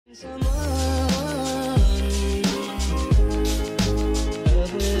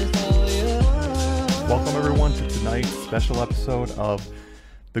Welcome everyone to tonight's special episode of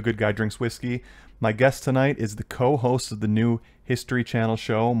The Good Guy Drinks Whiskey. My guest tonight is the co-host of the new History Channel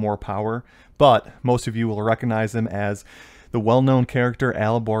show, More Power, but most of you will recognize him as the well-known character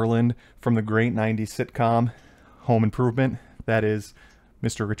Al Borland from the great 90s sitcom Home Improvement. That is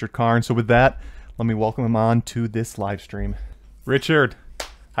Mr. Richard Karn. So with that, let me welcome him on to this live stream. Richard,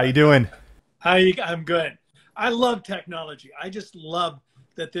 how you doing? Hi, I'm good. I love technology. I just love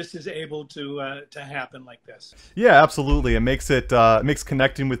that this is able to happen like this. Yeah, absolutely. It makes makes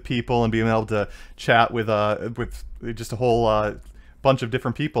connecting with people and being able to chat with just a whole bunch of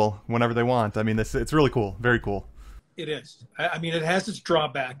different people whenever they want. I mean, it's really cool. Very cool. It is. I mean, it has its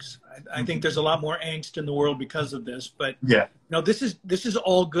drawbacks. I think there's a lot more angst in the world because of this. But yeah, no, this is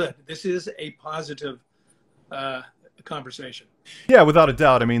all good. This is a positive conversation. Yeah, without a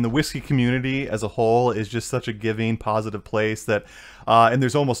doubt. I mean, the whiskey community as a whole is just such a giving, positive place that, and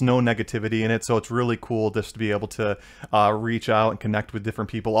there's almost no negativity in it. So it's really cool just to be able to reach out and connect with different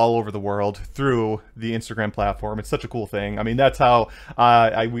people all over the world through the Instagram platform. It's such a cool thing. I mean, that's how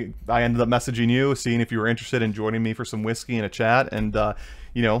I ended up messaging you, seeing if you were interested in joining me for some whiskey and a chat, and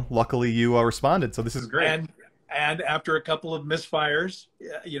you know, luckily you responded. So this is great. And after a couple of misfires,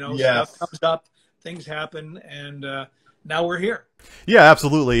 you know, yes, stuff comes up, things happen, and now we're here. Yeah,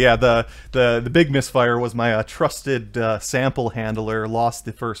 absolutely. Yeah, the big misfire was my trusted sample handler lost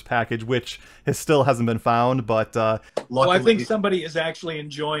the first package, which still hasn't been found. But well, I think somebody is actually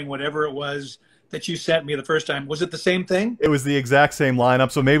enjoying whatever it was that you sent me the first time. Was it the same thing? It was the exact same lineup.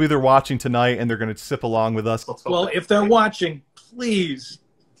 So maybe they're watching tonight and they're going to sip along with us. Well, if they're watching, please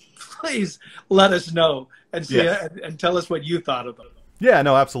let us know and see, yes, and tell us what you thought of them. Yeah,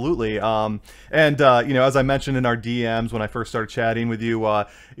 no, absolutely. And you know, as I mentioned in our DMs when I first started chatting with you,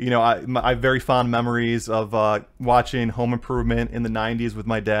 you know, I have very fond memories of watching Home Improvement in the 90s with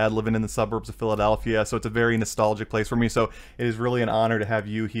my dad living in the suburbs of Philadelphia. So it's a very nostalgic place for me. So it is really an honor to have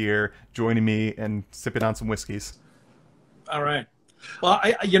you here joining me and sipping on some whiskeys. All right. Well,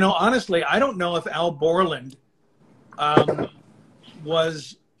 you know, honestly, I don't know if Al Borland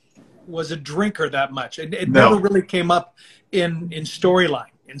was a drinker that much. It never really came up in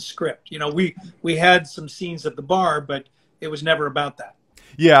storyline, in script. You know, we had some scenes at the bar, but it was never about that.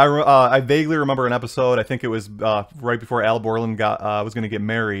 Yeah, I vaguely remember an episode, I think it was right before Al Borland was going to get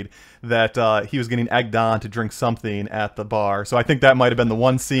married, that he was getting egged on to drink something at the bar. So I think that might have been the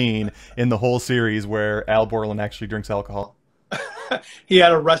one scene in the whole series where Al Borland actually drinks alcohol. He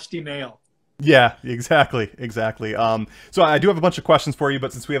had a rusty nail. Yeah, exactly. So I do have a bunch of questions for you,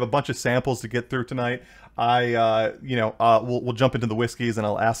 but since we have a bunch of samples to get through tonight, we'll jump into the whiskeys and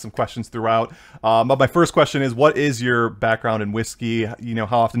I'll ask some questions throughout. But my first question is, what is your background in whiskey? You know,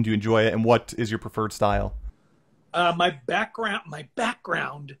 how often do you enjoy it, and what is your preferred style? My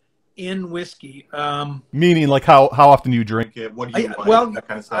background in whiskey. Meaning, like, how often do you drink it? What do you like? Well, that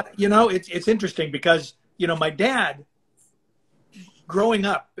kind of stuff. You know, it's interesting because, you know, my dad, growing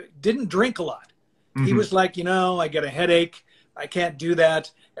up, didn't drink a lot. Mm-hmm. He was like, you know, I get a headache. I can't do that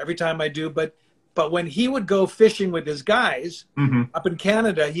every time I do. But when he would go fishing with his guys up in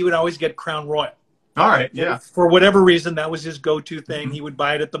Canada, he would always get Crown Royal. All right, yeah. For whatever reason, that was his go-to thing. He would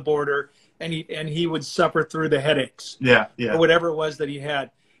buy it at the border, and he would suffer through the headaches. Yeah. Or whatever it was that he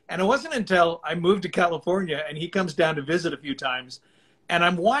had. And it wasn't until I moved to California and he comes down to visit a few times, and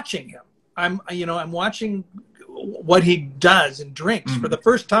I'm watching him. I'm watching what he does and drinks for the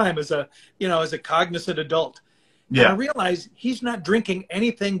first time as a cognizant adult. Yeah. And I realize he's not drinking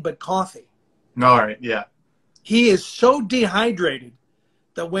anything but coffee. All right. Yeah. He is so dehydrated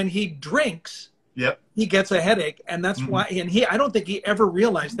that when he drinks, he gets a headache, and that's why. And I don't think he ever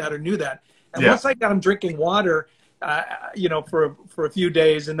realized that or knew that. And once I got him drinking water, you know, for a few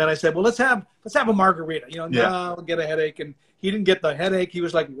days, and then I said, well, let's have a margarita. You know, no, I'll get a headache, and he didn't get the headache. He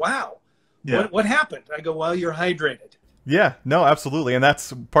was like, wow. Yeah. What happened? I go, well, you're hydrated. Yeah, no, absolutely. And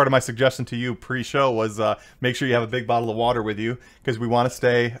that's part of my suggestion to you pre-show was make sure you have a big bottle of water with you, because we want to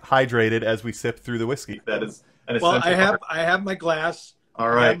stay hydrated as we sip through the whiskey. That is an essential part. I have my glass.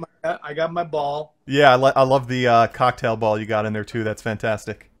 All right. I got my ball. Yeah, I love the cocktail ball you got in there too. That's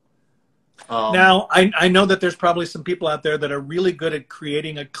fantastic. Now, I know that there's probably some people out there that are really good at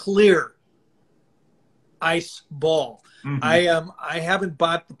creating a clear ice ball. I haven't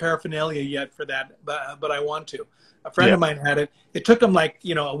bought the paraphernalia yet for that, but I want to. A friend of mine had it. It took him like,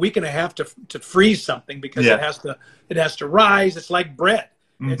 you know, a week and a half to freeze something, because it has to rise. It's like bread.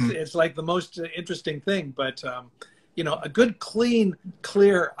 It's like the most interesting thing. But you know, a good clean,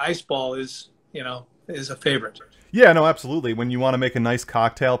 clear ice ball is a favorite. Yeah, no, absolutely. When you want to make a nice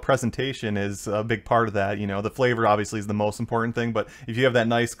cocktail, presentation is a big part of that. You know, the flavor obviously is the most important thing, but if you have that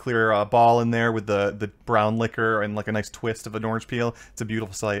nice clear ball in there with the brown liquor and like a nice twist of an orange peel, it's a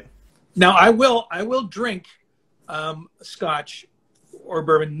beautiful sight. Now I will drink scotch or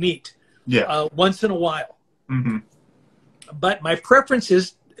bourbon neat once in a while. Mm-hmm. But my preference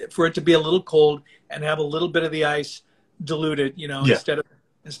is for it to be a little cold and have a little bit of the ice diluted, you know,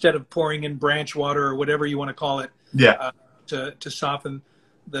 instead of pouring in branch water or whatever you want to call it, to soften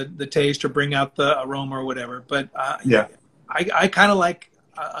the taste or bring out the aroma or whatever. But I kind of like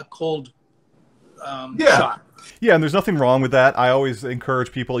a cold shot. Yeah, and there's nothing wrong with that. I always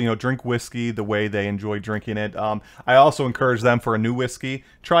encourage people, you know, drink whiskey the way they enjoy drinking it. I also encourage them for a new whiskey,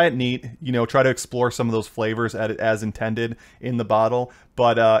 try it neat, you know, try to explore some of those flavors as intended in the bottle.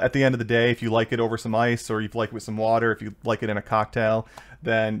 But at the end of the day, if you like it over some ice or you like it with some water, if you like it in a cocktail,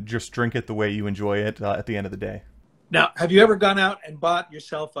 then just drink it the way you enjoy it at the end of the day. Now, have you ever gone out and bought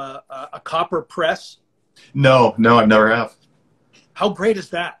yourself a copper press? No, I never have. How great is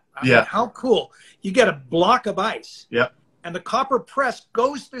that? I mean, how cool. You get a block of ice. Yep. And the copper press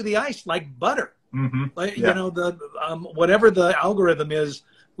goes through the ice like butter. Mm-hmm. Like, you know, the whatever the algorithm is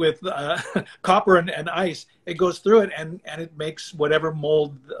with copper and ice, it goes through it and it makes whatever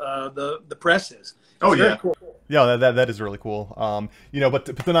mold the press is. Oh, yeah. Cool. Yeah, that is really cool. You know, but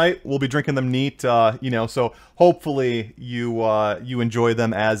tonight we'll be drinking them neat. You know, so hopefully you enjoy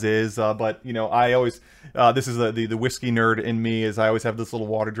them as is. But you know, I always this is the whiskey nerd in me, is I always have this little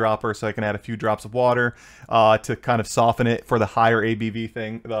water dropper so I can add a few drops of water to kind of soften it for the higher ABV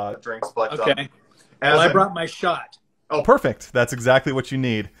drinks. But okay, well, I brought my shot. Oh, perfect. That's exactly what you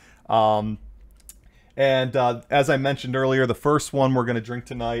need. And as I mentioned earlier, the first one we're going to drink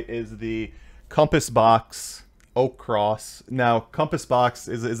tonight is the Compass Box Oak Cross. Now, Compass Box,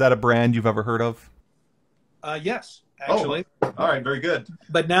 is that a brand you've ever heard of? Yes, actually. Oh, all right, very good.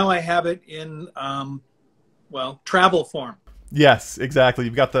 But now I have it in, travel form. Yes, exactly.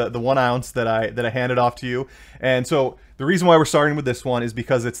 You've got the 1 ounce that I handed off to you. And so the reason why we're starting with this one is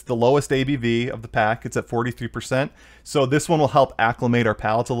because it's the lowest ABV of the pack. It's at 43%. So this one will help acclimate our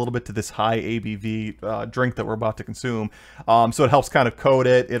palates a little bit to this high ABV drink that we're about to consume. So it helps kind of coat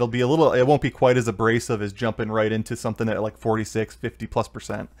it. It'll be it won't be quite as abrasive as jumping right into something at like 46,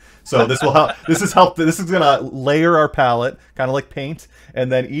 50+%. So this will help. This is going to layer our palate, kind of like paint.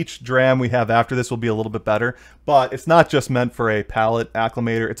 And then each dram we have after this will be a little bit better. But it's not just meant for a palate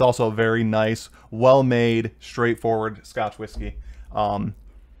acclimator. It's also a very nice, well-made, straightforward Scotch whiskey.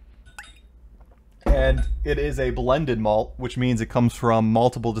 And it is a blended malt, which means it comes from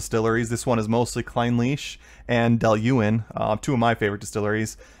multiple distilleries. This one is mostly Clynelish and Dailuaine, two of my favorite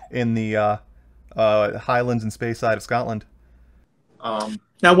distilleries in the Highlands and Speyside of Scotland.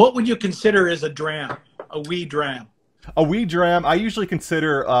 Now, what would you consider as a dram, a wee dram? A wee dram, I usually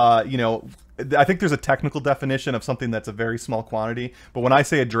consider, you know, I think there's a technical definition of something that's a very small quantity, but when I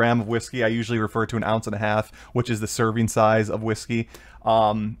say a dram of whiskey, I usually refer to 1.5 ounces, which is the serving size of whiskey.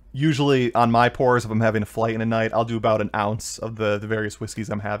 Usually on my pours, if I'm having a flight in a night, I'll do about 1 ounce of the various whiskeys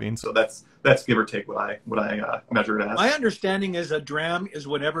I'm having. So that's give or take what I measure it as. My understanding is a dram is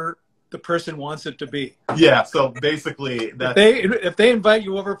whatever the person wants it to be. Yeah, so basically that if they invite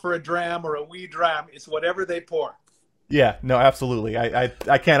you over for a dram or a wee dram, it's whatever they pour. Yeah, no, absolutely.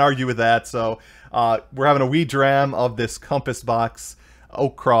 I can't argue with that. So we're having a wee dram of this Compass Box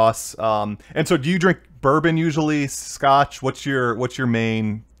Oak Cross. And so do you drink bourbon usually, Scotch? What's your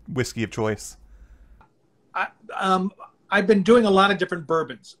main whiskey of choice? I've been doing a lot of different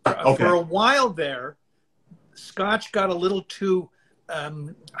bourbons. Okay. For a while there, Scotch got a little too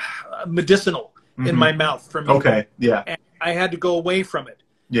medicinal in my mouth for me. Okay, yeah. And I had to go away from it.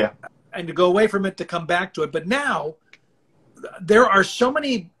 Yeah. And to go away from it to come back to it. But now there are so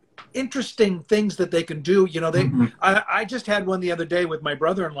many interesting things that they can do. You know, I just had one the other day with my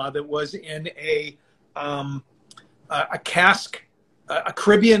brother-in-law that was in a cask, a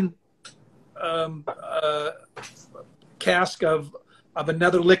Caribbean cask of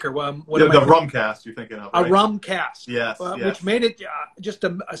another liquor. The rum cask you're thinking of, right? A rum cask. Yes, yes. Which made it just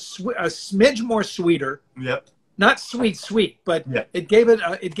a smidge more sweeter. Yep. Not sweet, but it gave it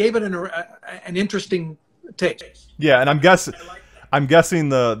an interesting taste. Yeah, and I'm guessing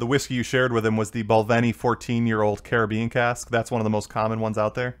the whiskey you shared with him was the Balvenie 14-year-old Caribbean cask. That's one of the most common ones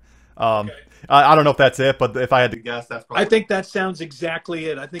out there. Okay. I don't know if that's it, but if I had to guess, that's probably. I think that sounds exactly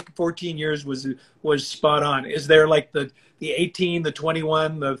it. I think 14 years was spot on. Is there like the the 18, the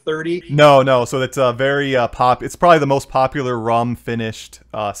 21, the 30? No. So it's a very It's probably the most popular rum finished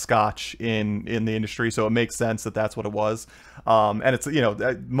Scotch in the industry. So it makes sense that that's what it was. And it's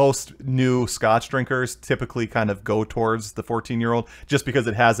most new Scotch drinkers typically kind of go towards the 14-year-old just because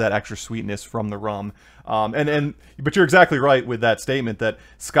it has that extra sweetness from the rum. But you're exactly right with that statement that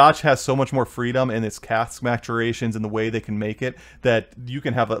Scotch has so much more freedom in its cask maturations and the way they can make it that you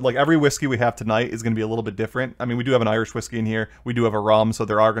can have like every whiskey we have tonight is going to be a little bit different. I mean, we do have an Irish whiskey in here. We do have a rum, so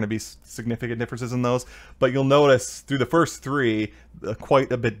there are going to be significant differences in those. But you'll notice through the first three,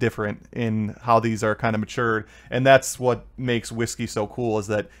 quite a bit different in how these are kind of matured. And that's what makes whiskey so cool, is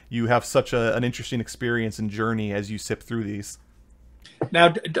that you have such an interesting experience and journey as you sip through these.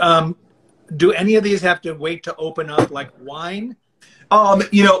 Now, do any of these have to wait to open up like wine?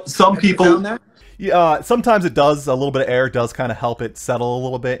 Some people. Yeah, sometimes it does. A little bit of air does kind of help it settle a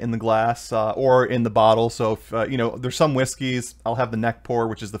little bit in the glass or in the bottle. So if there's some whiskeys, I'll have the neck pour,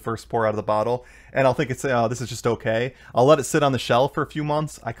 which is the first pour out of the bottle, and I'll think this is just okay. I'll let it sit on the shelf for a few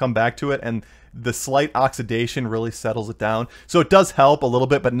months. I come back to it, and the slight oxidation really settles it down. So it does help a little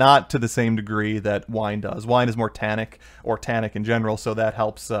bit, but not to the same degree that wine does. Wine is more tannic in general, so that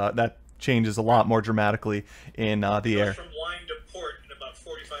helps. That changes a lot more dramatically in the air. From wine to port in about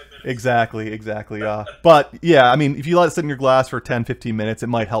 45 minutes. Exactly. But yeah, I mean, if you let it sit in your glass for 10-15 minutes, it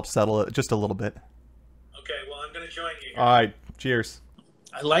might help settle it just a little bit. Okay, well, I'm going to join you here. All right, cheers.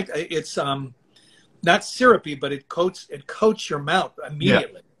 I like it's not syrupy, but it coats your mouth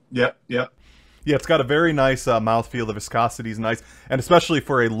immediately. Yep. Yeah, it's got a very nice mouthfeel. The viscosity is nice, and especially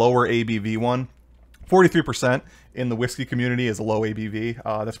for a lower ABV one. 43% in the whiskey community is a low ABV.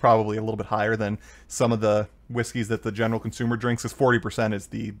 That's probably a little bit higher than some of the whiskeys that the general consumer drinks, because 40% is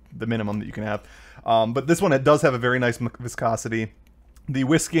the minimum that you can have. But this one, it does have a very nice viscosity. The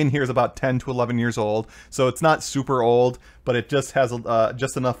whiskey in here is about 10 to 11 years old, so it's not super old, but it just has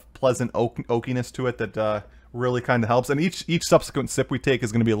just enough pleasant oakiness to it that really kind of helps. And each subsequent sip we take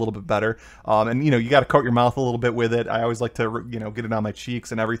is going to be a little bit better. And you got to coat your mouth a little bit with it. I always like to get it on my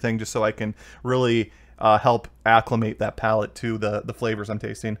cheeks and everything, just so I can really help acclimate that palate to the flavors I'm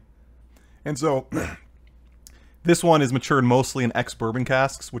tasting. And so this one is matured mostly in ex-bourbon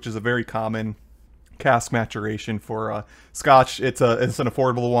casks, which is a very common cask maturation for Scotch. It's an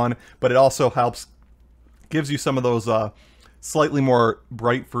affordable one, but it also gives you some of those slightly more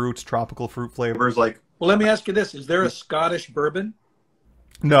bright fruits, tropical fruit flavors. Like, well, let me ask you this: is there a Scottish bourbon?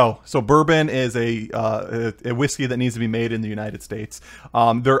 No. So bourbon is a whiskey that needs to be made in the United States.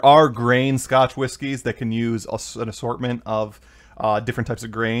 There are grain Scotch whiskeys that can use an assortment of different types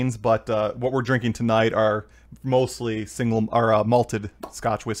of grains, but what we're drinking tonight are mostly malted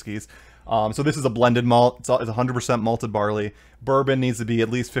Scotch whiskeys. So this is a blended malt. It's 100% malted barley. Bourbon needs to be at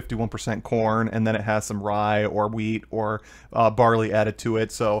least 51% corn, and then it has some rye or wheat or barley added to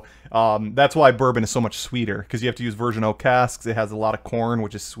it. So that's why bourbon is so much sweeter, because you have to use virgin oak casks. It has a lot of corn,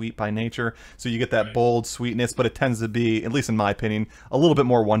 which is sweet by nature. So you get that bold sweetness, but it tends to be, at least in my opinion, a little bit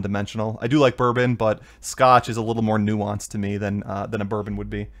more one-dimensional. I do like bourbon, but Scotch is a little more nuanced to me than a bourbon would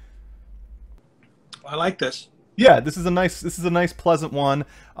be. I like this. Yeah, this is a nice pleasant one.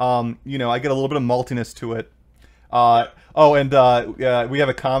 I get a little bit of maltiness to it. We have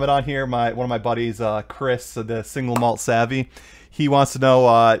a comment on here. One of my buddies, Chris, the single malt savvy, he wants to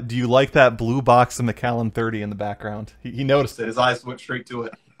know, do you like that blue box of Macallan 30 in the background? He noticed it. his eyes went straight to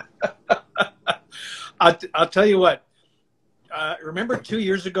it. I'll tell you what. Remember 2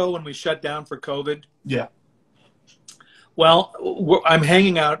 years ago when we shut down for COVID? Yeah. Well, I'm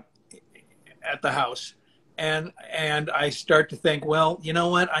hanging out at the house. And I start to think, well, you know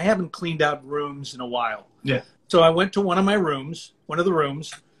what? I haven't cleaned out rooms in a while. Yeah. So I went to one of the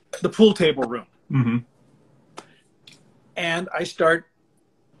rooms, the pool table room. Mm-hmm. And I start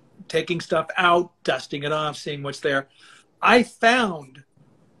taking stuff out, dusting it off, seeing what's there. I found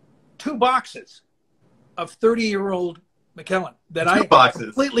 2 boxes of 30-year-old Macallan that I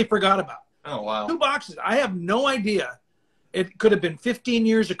completely forgot about. Oh, wow. 2 boxes. I have no idea. It could have been 15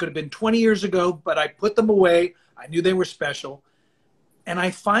 years. It could have been 20 years ago, but I put them away. I knew they were special. And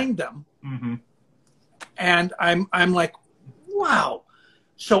I find them. Mm-hmm. And I'm like, wow.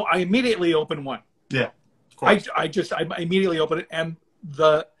 So I immediately open one. Yeah. Of course. I immediately open it, and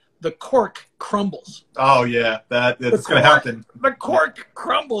the cork crumbles. Oh, yeah. That's going to happen. The cork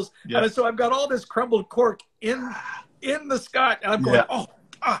crumbles. Yeah. And so I've got all this crumbled cork in the Scotch. And I'm going,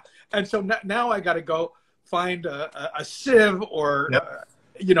 And so now I got to go find a sieve or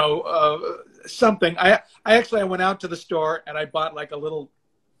something. I went out to the store and I bought like a little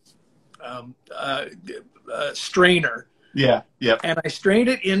strainer. Yeah. And I strained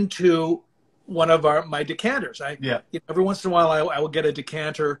it into one of my decanters. Every once in a while I will get a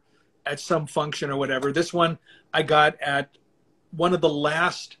decanter at some function or whatever. This one I got at one of the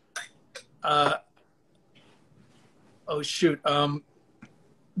last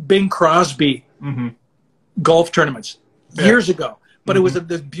Bing Crosby golf tournaments years ago. But it was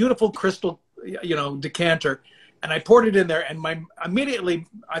this beautiful crystal, decanter, and I poured it in there. And immediately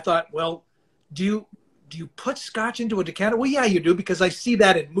I thought, well, do you put scotch into a decanter? Well, yeah, you do, because I see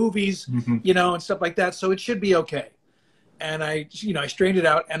that in movies, and stuff like that. So it should be okay. And I strained it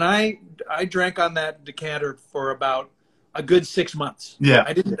out, and I drank on that decanter for about a good 6 months. Yeah,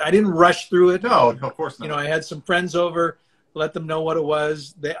 I didn't rush through it. No, of course not. I had some friends over, let them know what it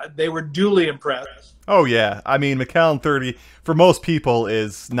was. They were duly impressed. Oh yeah, I mean, Macallan 30 for most people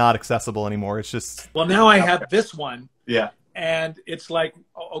is not accessible anymore. It's just, well, now I have this one. Yeah. And it's like,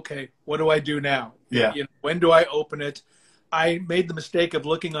 okay, what do I do now? Yeah. When do I open it? I made the mistake of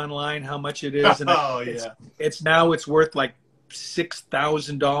looking online how much it is, and it's worth like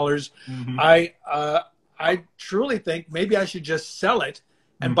 $6,000. I truly think maybe I should just sell it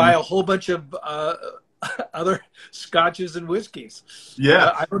and buy a whole bunch of other scotches and whiskeys.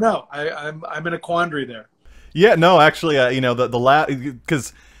 Yeah, I don't know. I'm in a quandary there. Yeah, no, actually,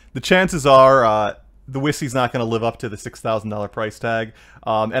 because the chances are the whiskey's not going to live up to the $6,000 price tag,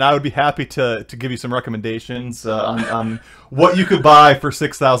 and I would be happy to give you some recommendations on what you could buy for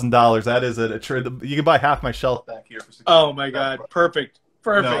 $6,000. That is you can buy half my shelf back here for $6,000. Oh my God, perfect.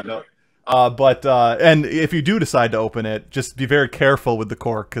 No. And if you do decide to open it, just be very careful with the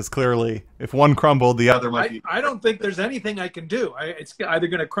cork, because clearly, if one crumbled, the other might be. I don't think there's anything I can do. It's either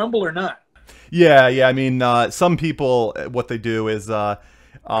going to crumble or not. Yeah. I mean, some people, what they do is, and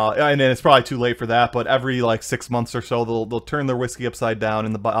it's probably too late for that, but every like 6 months or so, they'll turn their whiskey upside down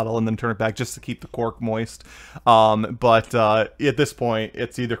in the bottle and then turn it back just to keep the cork moist. But at this point,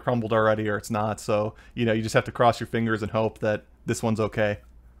 it's either crumbled already or it's not. So you just have to cross your fingers and hope that this one's okay.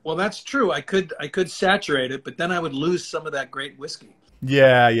 Well, that's true. I could saturate it, but then I would lose some of that great whiskey.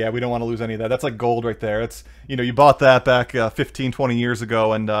 Yeah, we don't want to lose any of that. That's like gold right there. It's you bought that back 15, 20 years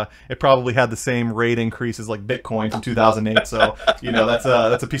ago, and it probably had the same rate increase as like Bitcoin from 2008. So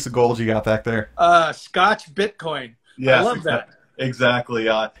that's a piece of gold you got back there. Scotch Bitcoin. Yes, I love that. Exactly.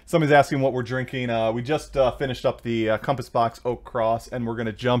 Somebody's asking what we're drinking. We just finished up the Compass Box Oak Cross, and we're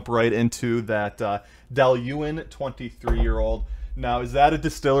gonna jump right into that Dailuaine 23-year-old. Now, is that a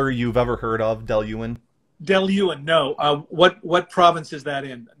distillery you've ever heard of, Dailuaine? Dailuaine, no. What province is that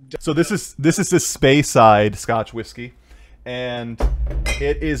in? So this is the Speyside Scotch whiskey, and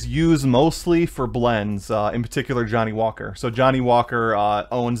it is used mostly for blends, in particular Johnnie Walker. So Johnnie Walker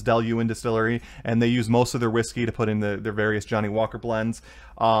owns Dailuaine Distillery, and they use most of their whiskey to put in their various Johnnie Walker blends.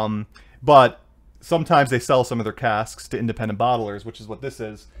 But sometimes they sell some of their casks to independent bottlers, which is what this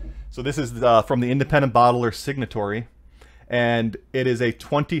is. So this is from the independent bottler Signatory. And it is a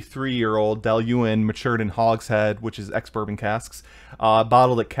 23-year-old Dailuaine matured in hogshead, which is ex-bourbon casks,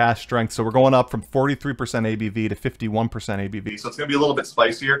 bottled at cask strength. So we're going up from 43% ABV to 51% ABV. So it's going to be a little bit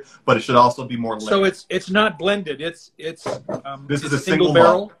spicier, but it should also be more light. So it's not blended. This is a single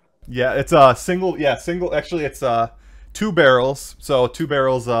barrel. Yeah, it's a single. Yeah, single. Actually, it's 2 barrels. So 2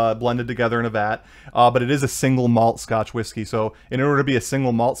 barrels blended together in a vat. But it is a single malt Scotch whiskey. So in order to be a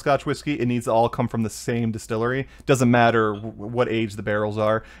single malt Scotch whiskey, it needs to all come from the same distillery. Doesn't matter what age the barrels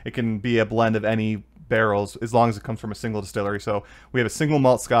are. It can be a blend of any barrels as long as it comes from a single distillery. So we have a single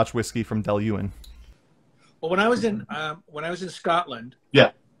malt Scotch whiskey from Dailuaine. Well, when I was in Scotland,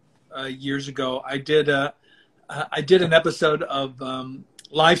 years ago, I did an episode of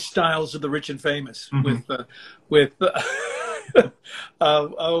Lifestyles of the Rich and Famous with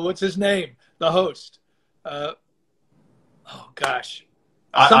what's his name, the host. Oh gosh,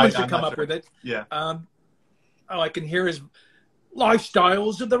 someone should come up with it. Yeah. I can hear his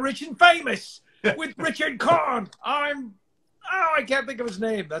Lifestyles of the Rich and Famous with Richard Karn. I can't think of his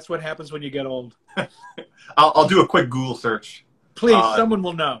name. That's what happens when you get old. I'll do a quick Google search. Please, someone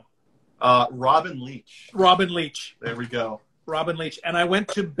will know. Robin Leach. Robin Leach. There we go. Robin Leach. And I went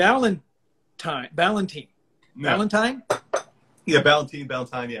to Ballantine. No. Ballantine? Yeah, Ballantine,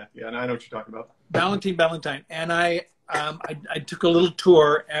 yeah. Yeah, and I know what you're talking about. Ballantine. And I took a little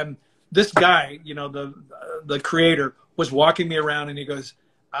tour, and this guy, the creator, was walking me around, and he goes,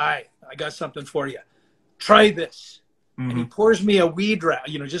 I got something for you. Try this. And he pours me a wee draught,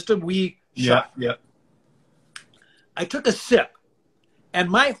 just a wee shot. Yeah. I took a sip, and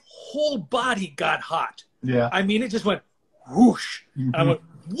my whole body got hot. Yeah. I mean, it just went whoosh. And I went,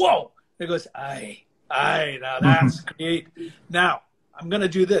 whoa. It goes, aye, now that's great. Now, I'm going to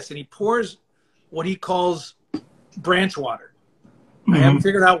do this. And he pours what he calls branch water. I haven't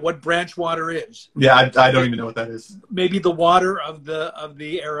figured out what branch water is. Yeah, I don't even know what that is. Maybe the water of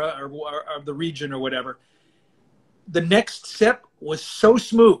the era or of the region or whatever. The next sip was so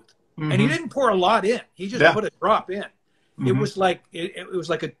smooth, and he didn't pour a lot in. He just put a drop in. It was like it was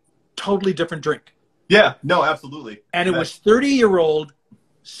like a totally different drink. Yeah, no, absolutely. And it was 30-year-old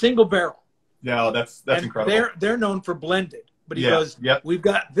single barrel. Yeah, that's and incredible. They're known for blended, but he goes, we've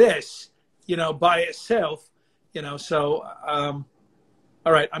got this, by itself, So,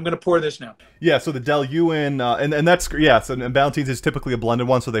 all right, I'm going to pour this now. Yeah, so the Dailuaine, and that's so and Ballantines is typically a blended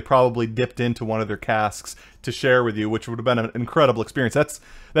one, so they probably dipped into one of their casks to share with you, which would have been an incredible experience.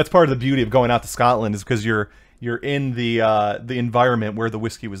 That's part of the beauty of going out to Scotland, is because you're in the environment where the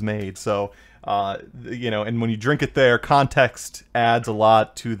whiskey was made. So and when you drink it there, context adds a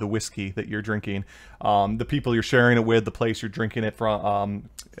lot to the whiskey that you're drinking. The people you're sharing it with, the place you're drinking it from,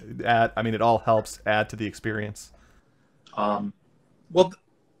 it all helps add to the experience. Well,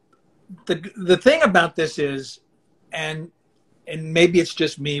 the thing about this is, and maybe it's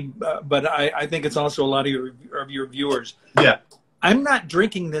just me, but I think it's also a lot of your viewers. Yeah. I'm not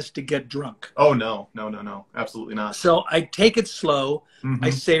drinking this to get drunk. Oh, no. Absolutely not. So I take it slow.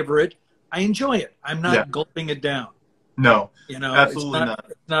 I savor it. I enjoy it. I'm not gulping it down. No, absolutely not.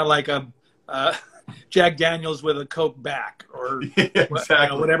 It's not like a Jack Daniels with a Coke back or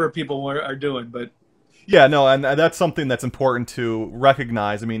exactly. Whatever people are doing. But yeah, no, and that's something that's important to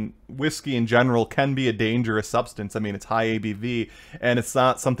recognize. I mean, whiskey in general can be a dangerous substance. I mean, it's high ABV, and it's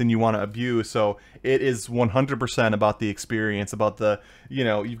not something you want to abuse. So it is 100% about the experience, about the,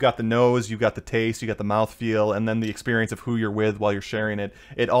 you've got the nose, you've got the taste, you got the mouthfeel, and then the experience of who you're with while you're sharing it.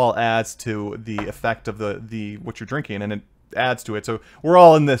 It all adds to the effect of the what you're drinking, and it adds to it. So we're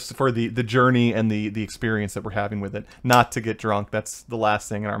all in this for the journey and the experience that we're having with it, not to get drunk. That's the last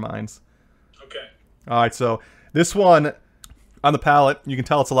thing in our minds. Okay. All right, so this one on the palate, you can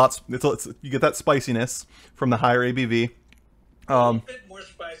tell it's a lot. You get that spiciness from the higher ABV. A little bit more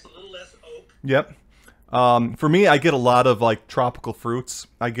spice, a little less oak. Yep. For me, I get a lot of like tropical fruits.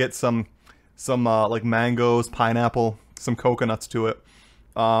 I get some like mangoes, pineapple, some coconuts to it,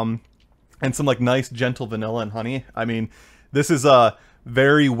 and some like nice gentle vanilla and honey. I mean, this is a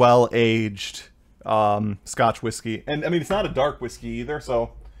very well aged Scotch whiskey, and I mean it's not a dark whiskey either.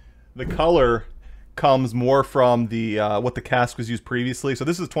 So the color comes more from the what the cask was used previously. So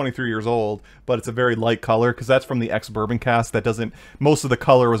this is 23 years old, but it's a very light color because that's from the ex-bourbon cask. That doesn't, most of the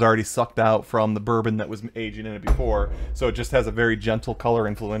color was already sucked out from the bourbon that was aging in it before. So it just has a very gentle color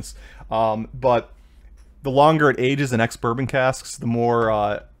influence. But the longer it ages in ex-bourbon casks, the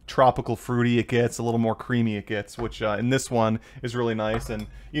more tropical fruity it gets, a little more creamy it gets, which in this one is really nice. And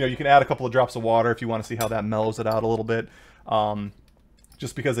you can add a couple of drops of water if you want to see how that mellows it out a little bit.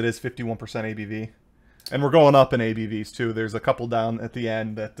 Just because it is 51% ABV. And we're going up in ABVs too. There's a couple down at the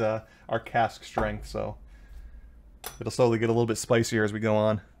end that are cask strength, so it'll slowly get a little bit spicier as we go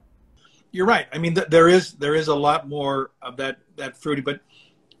on. You're right. I mean, there is a lot more of that fruity, but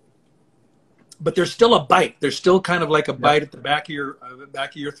there's still a bite. There's still kind of like a bite at the back of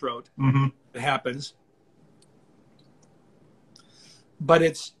your throat. It happens, but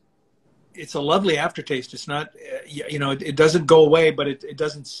it's a lovely aftertaste. It's not, it doesn't go away, but it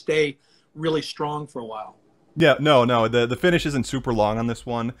doesn't stay really strong for a while. Yeah, no, the finish isn't super long on this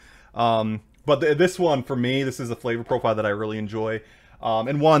one, but this one for me, this is a flavor profile that I really enjoy,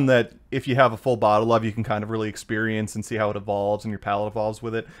 and one that if you have a full bottle of, you can kind of really experience and see how it evolves and your palate evolves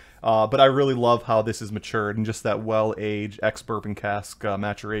with it. But I really love how this is matured and just that well-aged ex-bourbon cask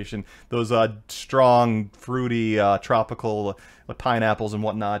maturation. Those strong, fruity, tropical pineapples and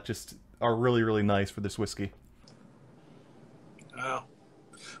whatnot just are really, really nice for this whiskey. Wow.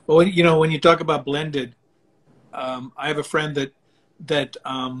 Well, when you talk about blended, I have a friend that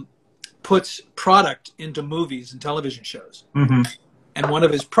puts product into movies and television shows, and one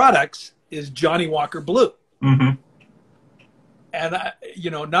of his products is Johnnie Walker Blue. And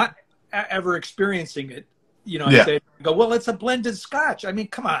not ever experiencing it, I go, well, it's a blended Scotch. I mean,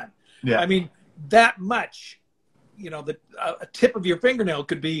 come on. Yeah. I mean, that much. A tip of your fingernail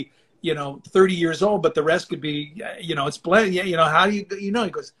could be 30 years old, but the rest could be, it's blended. Yeah, how do you, he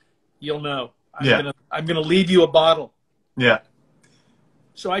goes, you'll know. I'm gonna leave you a bottle. Yeah.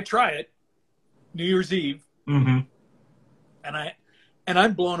 So I try it, New Year's Eve, and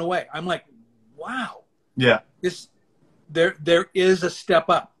I'm blown away. I'm like, wow. Yeah. There is a step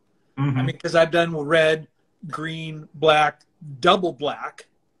up. I mean, because I've done red, green, black, double black.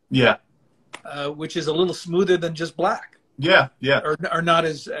 Yeah. Which is a little smoother than just black. Yeah, yeah. Or not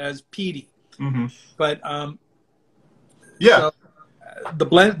as peaty. But yeah. So, the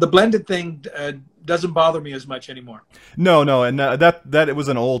blended thing doesn't bother me as much anymore. No, no, and that it was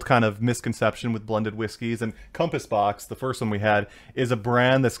an old kind of misconception with blended whiskeys. And Compass Box, the first one we had, is a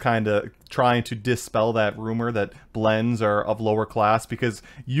brand that's kind of trying to dispel that rumor that blends are of lower class, because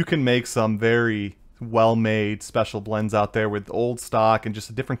you can make some very well-made special blends out there with old stock and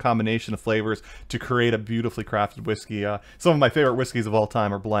just a different combination of flavors to create a beautifully crafted whiskey. Some of my favorite whiskeys of all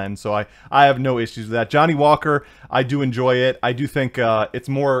time are blends, so I have no issues with that. Johnnie Walker, I do enjoy it. I do think it's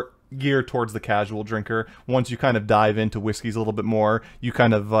more geared towards the casual drinker. Once you kind of dive into whiskeys a little bit more, you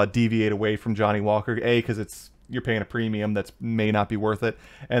kind of deviate away from Johnnie Walker. A, because you're paying a premium that may not be worth it,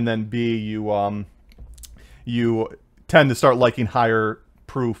 and then B, you tend to start liking higher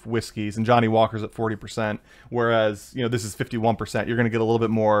proof whiskeys, and Johnnie Walker's at 40%, whereas this is 51%. You're going to get a little bit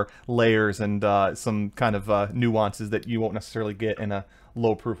more layers and some kind of nuances that you won't necessarily get in a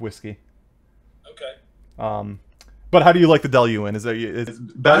low proof whiskey. Okay. But how do you like the Dailuaine? Is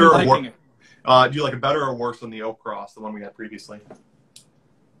it better or worse? Do you like it better or worse than the Oak Cross, the one we had previously?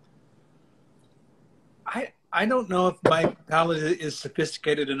 I don't know if my palate is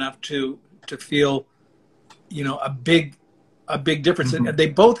sophisticated enough to feel, a big difference. Mm-hmm. And they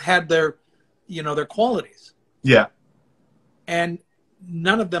both had their qualities. Yeah. And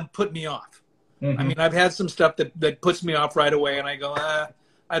none of them put me off. Mm-hmm. I mean, I've had some stuff that puts me off right away, and I go,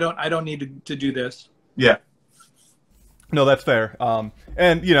 I don't need to do this. Yeah. No, that's fair.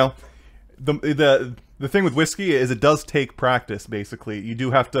 And the thing with whiskey is it does take practice. Basically, you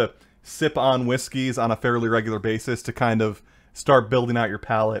do have to sip on whiskeys on a fairly regular basis to kind of start building out your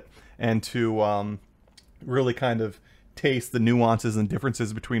palate and to really kind of taste the nuances and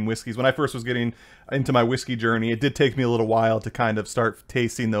differences between whiskeys. When I first was getting into my whiskey journey, it did take me a little while to kind of start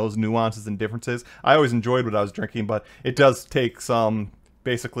tasting those nuances and differences. I always enjoyed what I was drinking, but it does take some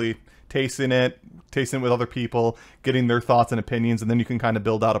basically tasting it with other people, getting their thoughts and opinions, and then you can kind of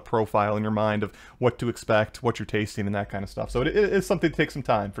build out a profile in your mind of what to expect, what you're tasting, and that kind of stuff. So it is something that takes some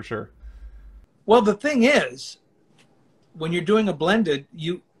time, for sure. Well, the thing is, when you're doing a blended,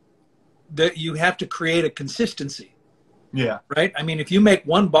 you have to create a consistency. Yeah. Right? I mean, if you make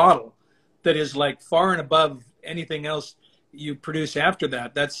one bottle that is like far and above anything else you produce after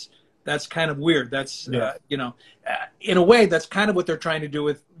that, that's kind of weird. That's, yeah. In a way, that's kind of what they're trying to do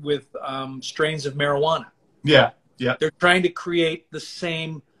with strains of marijuana. Yeah. Yeah. They're trying to create the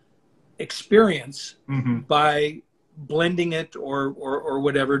same experience mm-hmm. by blending it or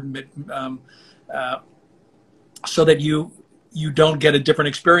whatever, so that you don't get a different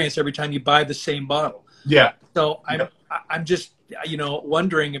experience every time you buy the same bottle. Yeah. So I'm just,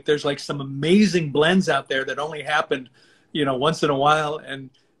 wondering if there's like some amazing blends out there that only happened, once in a while and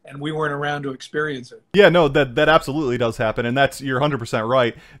we weren't around to experience it. Yeah, no, that absolutely does happen, and you're 100%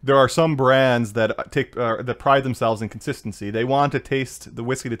 right. There are some brands that that pride themselves in consistency. They want the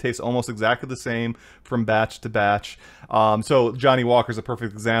whiskey to taste almost exactly the same from batch to batch. So Johnnie Walker's a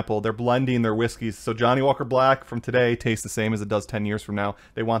perfect example. They're blending their whiskeys. So Johnnie Walker Black from today tastes the same as it does 10 years from now.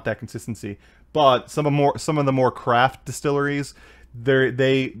 They want that consistency. But some of the more craft distilleries,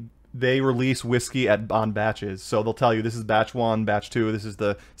 they release whiskey on batches. So they'll tell you this is batch 1, batch 2, this is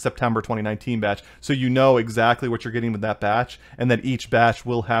the September 2019 batch. So you know exactly what you're getting with that batch, and that each batch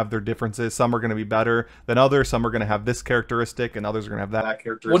will have their differences. Some are going to be better than others, some are going to have this characteristic, and others are going to have that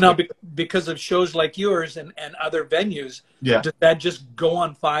characteristic. Well, now, because of shows like yours and other venues, yeah. does that just go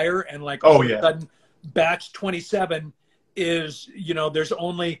on fire and like all of a sudden batch 27 is, there's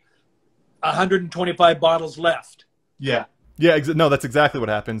only 125 bottles left? Yeah. Yeah, no, that's exactly what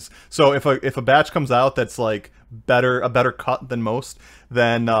happens. So if a batch comes out that's like a better cut than most,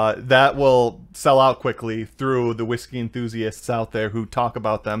 then that will sell out quickly through the whiskey enthusiasts out there who talk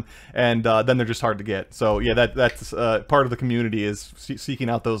about them, and then they're just hard to get. So yeah, that's part of the community is seeking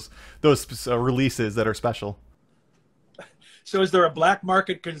out those releases that are special. So is there a black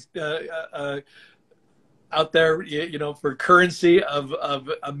market out there, for currency of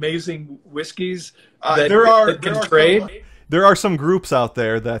amazing whiskeys that can trade? There are some groups out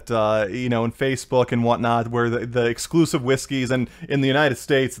there that, in Facebook and whatnot, where the exclusive whiskeys, and in the United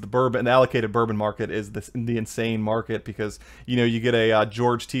States, the allocated bourbon market is the insane market, because, you get a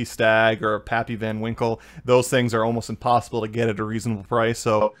George T. Stagg or a Pappy Van Winkle. Those things are almost impossible to get at a reasonable price.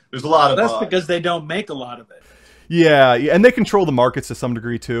 So there's a lot of... That's because they don't make a lot of it. Yeah, and they control the markets to some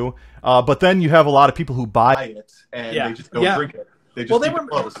degree, too. But then you have a lot of people who buy it, and they just go drink it. They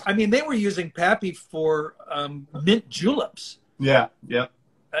were using Pappy for mint juleps. Yeah, yeah.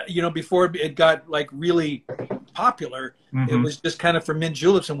 Before it got like really popular, mm-hmm. it was just kind of for mint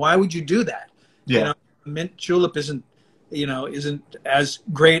juleps. And why would you do that? Yeah, mint julep isn't as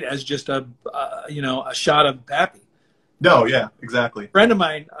great as just a shot of Pappy. No, yeah, exactly. A friend of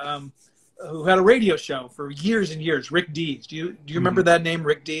mine who had a radio show for years and years, Rick Dees. Do you remember that name,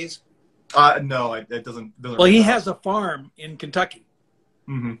 Rick Dees? No, it doesn't. Well, he has a farm in Kentucky,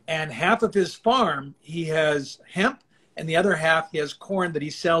 Mm-hmm. and half of his farm he has hemp, and the other half he has corn that he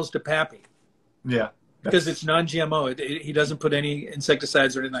sells to Pappy. Yeah. Because it's non-GMO. He doesn't put any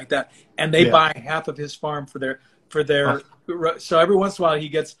insecticides or anything like that. And they buy half of his farm for their so every once in a while he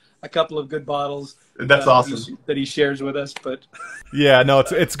gets a couple of good bottles. That's awesome. That he shares with us. But yeah, no,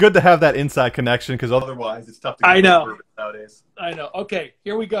 it's good to have that inside connection because otherwise it's tough to get I know nowadays. I know. Okay,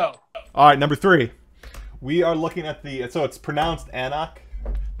 here we go. All right, number 3. We are looking at so it's pronounced Ancnoc.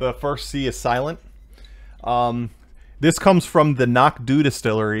 The first C is silent. This comes from the Knock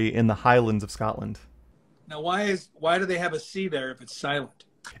distillery in the Highlands of Scotland. Now, why do they have a C there if it's silent?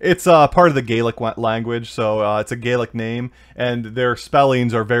 It's part of the Gaelic language, so it's a Gaelic name, and their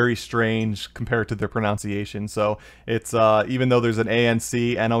spellings are very strange compared to their pronunciation. So it's even though there's an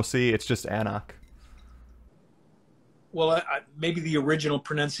A-N-C, N-O-C, it's just Ancnoc. Well, maybe the original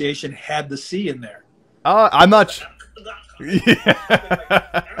pronunciation had the C in there. I'm not.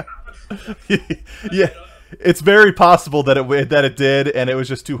 Yeah. Yeah. It's very possible that it did, and it was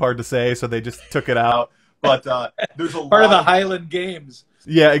just too hard to say, so they just took it out. But there's a part of the Highland Games.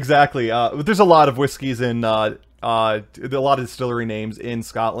 Yeah, exactly. There's a lot of whiskeys in a lot of distillery names in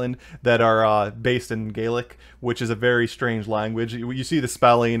Scotland that are based in Gaelic, which is a very strange language. You see the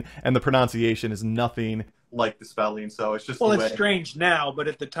spelling, and the pronunciation is nothing like the spelling. So it's just it's strange now, but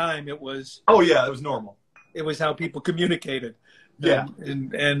at the time it was. Oh yeah, it was normal. It was how people communicated. Yeah,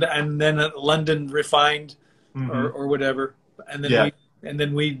 and then London refined or whatever, and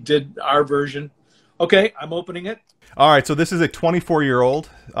then we did our version. Okay, I'm opening it. All right, so this is a 24-year-old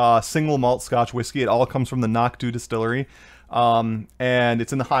single malt Scotch whiskey. It all comes from the Knock distillery, and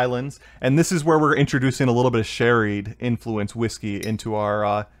it's in the Highlands. And this is where we're introducing a little bit of sherried influence whiskey into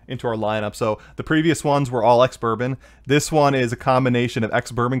our lineup. So the previous ones were all ex-bourbon. This one is a combination of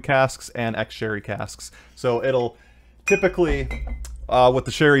ex-bourbon casks and ex-sherry casks. So it'll typically. What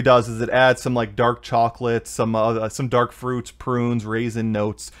the sherry does is it adds some like dark chocolate, some dark fruits, prunes, raisin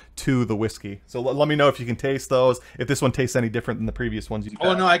notes to the whiskey. So let me know if you can taste those. If this one tastes any different than the previous ones you've had.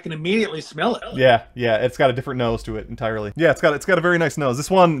 Oh no, I can immediately smell it. Yeah, it's got a different nose to it entirely. Yeah, it's got a very nice nose. This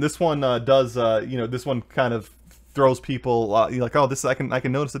one does this one kind of throws people like, oh, this I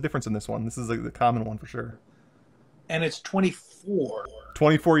can notice a difference in this one. This is like the common one for sure. And it's 24.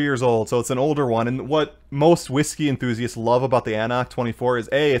 24 years old, so it's an older one. And what most whiskey enthusiasts love about the Ancnoc 24 is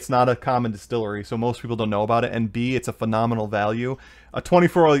A, it's not a common distillery, so most people don't know about it, and B, it's a phenomenal value. A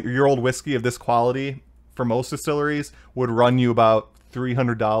 24-year-old whiskey of this quality, for most distilleries, would run you about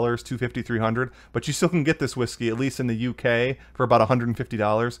 $300, $250, $300, but you still can get this whiskey, at least in the UK, for about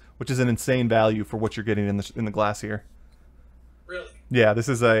 $150, which is an insane value for what you're getting in the glass here. Really? Yeah, this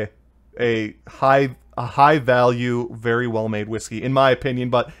is a high value, very well made whiskey, in my opinion,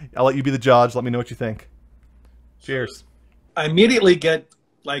 but I'll let you be the judge. Let me know what you think. Cheers. I immediately get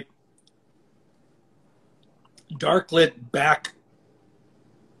like dark lit back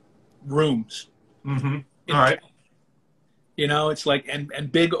rooms. Mm-hmm. All right. You know, it's like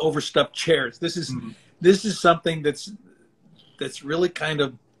and big overstuffed chairs. This is something that's really kind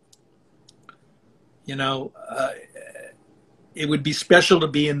of, it would be special to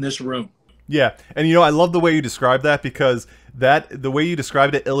be in this room. Yeah, and I love the way you describe that, because the way you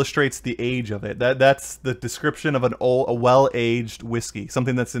described it illustrates the age of it. That's the description of a well-aged whiskey,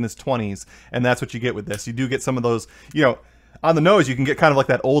 something that's in its 20s, and that's what you get with this. You do get some of those, on the nose, you can get kind of like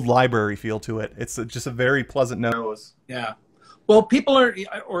that old library feel to it. It's just a very pleasant nose. Yeah. Well, people are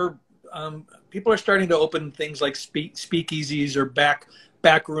starting to open things like speakeasies or back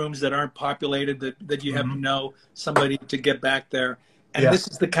rooms that aren't populated, that you have to know somebody to get back there. And this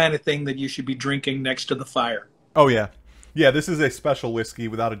is the kind of thing that you should be drinking next to the fire. Oh, yeah. Yeah, this is a special whiskey,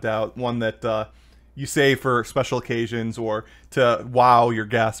 without a doubt. One that you save for special occasions or to wow your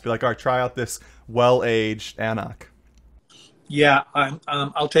guests. Be like, all right, try out this well-aged Ancnoc. Yeah,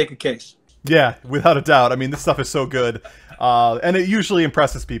 I'll take a case. Yeah, without a doubt. I mean, this stuff is so good. And it usually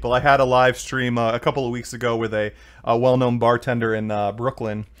impresses people. I had a live stream a couple of weeks ago with a well-known bartender in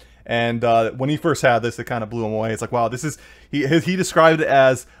Brooklyn. And when he first had this, it kind of blew him away. It's like, wow, this is... He described it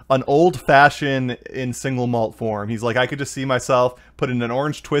as an old-fashioned in single malt form. He's like, I could just see myself putting an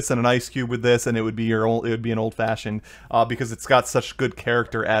orange twist and an ice cube with this, and it would be an old-fashioned because it's got such good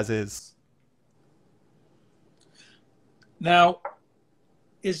character as is. Now,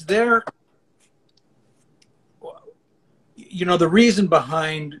 is there... the reason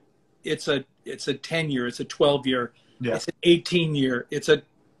behind it's a 10-year, it's a 12-year, it's an 18-year, it's a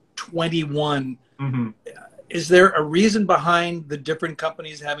 21. Is there a reason behind the different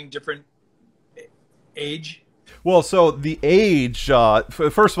companies having different age? Well, so the age,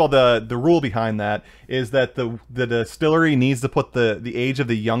 first of all, the rule behind that is that the distillery needs to put the age of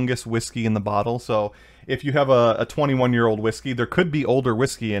the youngest whiskey in the bottle. So if you have a 21-year-old whiskey, there could be older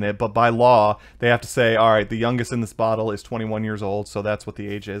whiskey in it, but by law, they have to say, all right, the youngest in this bottle is 21 years old, so that's what the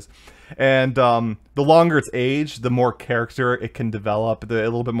age is. And the longer it's aged, the more character it can develop, a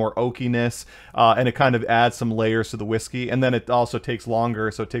little bit more oakiness, and it kind of adds some layers to the whiskey. And then it also takes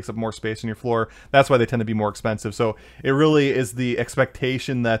longer, so it takes up more space on your floor. That's why they tend to be more expensive. So it really is the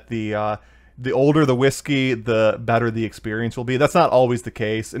expectation that the older the whiskey, the better the experience will be. That's not always the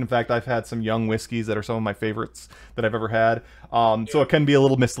case. In fact, I've had some young whiskeys that are some of my favorites that I've ever had. So it can be a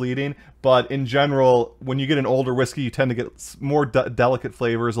little misleading. But in general, when you get an older whiskey, you tend to get more delicate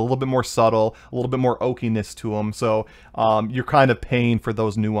flavors, a little bit more subtle, a little bit more oakiness to them. So you're kind of paying for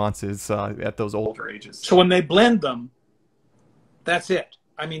those nuances at those older ages. So when they blend them, that's it.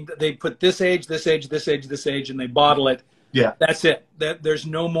 I mean, they put this age, this age, this age, this age, and they bottle it. Yeah. That's it. There's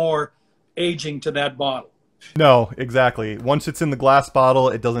no more aging to that bottle. No, exactly. Once it's in the glass bottle,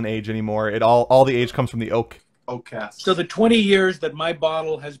 it doesn't age anymore. All the age comes from the oak cask. So the 20 years that my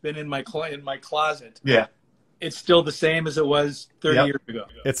bottle has been in my closet, yeah, it's still the same as it was 30 years ago.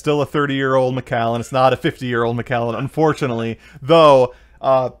 It's still a 30-year-old Macallan. It's not a 50-year-old Macallan, unfortunately. Though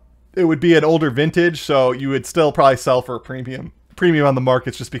it would be an older vintage, so you would still probably sell for a premium on the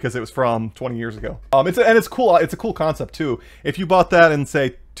markets just because it was from 20 years ago. It's cool. It's a cool concept too. If you bought that in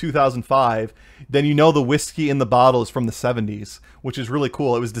say 2005, then you know the whiskey in the bottle is from the 70s, which is really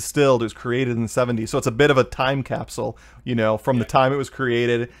cool. It was distilled, it was created in the 70s, so it's a bit of a time capsule, you know, from the time it was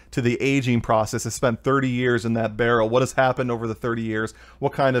created to the aging process. It spent 30 years in that barrel. What has happened over the 30 years?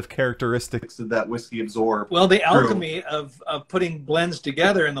 What kind of characteristics did that whiskey absorb? Well, the alchemy of putting blends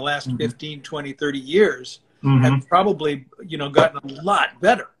together in the last 15, 20, 30 years have probably, you know, gotten a lot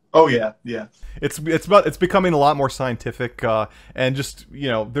better. Oh yeah, yeah. It's becoming a lot more scientific, and just, you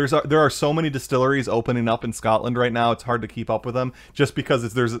know, there are so many distilleries opening up in Scotland right now. It's hard to keep up with them just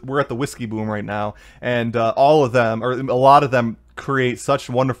because we're at the whiskey boom right now, and all of them, or a lot of them, create such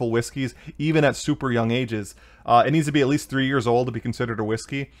wonderful whiskeys even at super young ages. It needs to be at least 3 years old to be considered a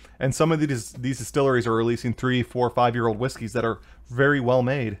whiskey, and some of these distilleries are releasing 3, 4, 5-year-old whiskeys that are very well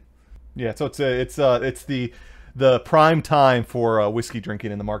made. Yeah, so it's the prime time for whiskey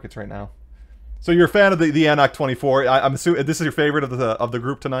drinking in the markets right now. So you're a fan of the Ancnoc 24. I'm assuming this is your favorite of the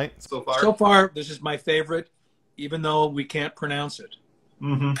group tonight so far. So far, this is my favorite, even though we can't pronounce it.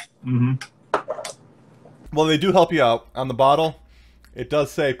 Well, they do help you out on the bottle. It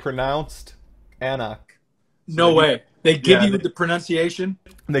does say pronounced Ancnoc. No way. They give you the pronunciation.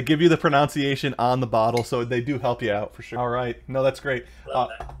 They give you the pronunciation on the bottle, so they do help you out for sure. All right, no, that's great.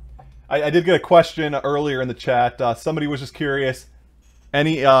 I did get a question earlier in the chat. Somebody was just curious.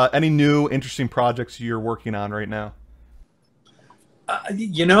 Any new interesting projects you're working on right now?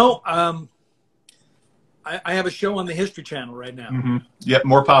 You know, I have a show on the History Channel right now. Yep,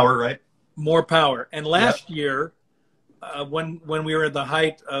 more power, right? More power. And last year, when we were at the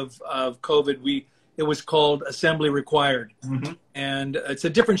height of COVID, it was called Assembly Required, and it's a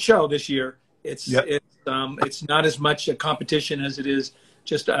different show this year. It's not as much a competition as it is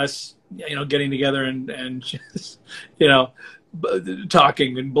just us, you know, getting together and just, you know,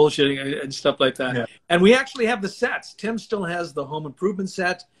 talking and bullshitting and stuff like that. And we actually have the sets. Tim still has the home improvement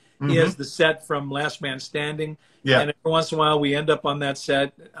set. He has the set from Last Man Standing. And every once in a while we end up on that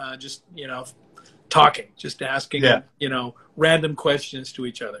set, just, you know, talking, just asking, you know, random questions to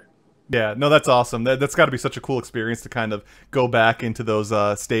each other. Yeah, no, that's awesome. That's got to be such a cool experience to kind of go back into those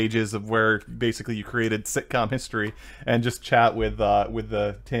stages of where basically you created sitcom history and just chat with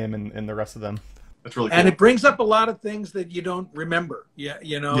Tim and the rest of them. That's really cool. And it brings up a lot of things that you don't remember. Yeah,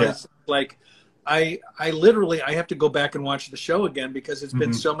 you know, it's like I literally have to go back and watch the show again because it's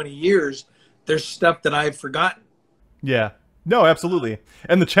been so many years. There's stuff that I've forgotten. Yeah, no, absolutely.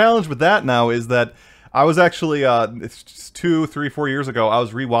 And the challenge with that now is that I was actually, it's just 2, 3, 4 years ago, I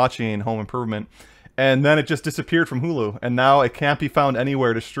was rewatching Home Improvement, and then it just disappeared from Hulu, and now it can't be found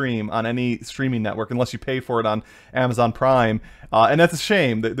anywhere to stream on any streaming network unless you pay for it on Amazon Prime, and that's a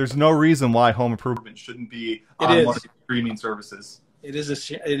shame. There's no reason why Home Improvement shouldn't be on one of the streaming services. It is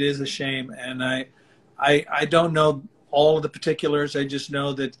a shame, and I don't know all of the particulars. I just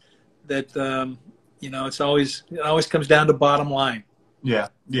know that you know, it always comes down to bottom line. Yeah,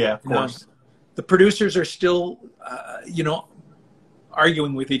 of course. The producers are still, you know,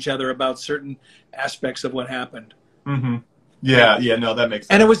 arguing with each other about certain aspects of what happened. Yeah, no, that makes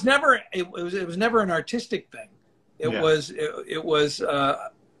sense. And it was never an artistic thing. It was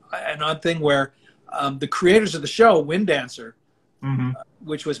an odd thing where the creators of the show, Wind Dancer,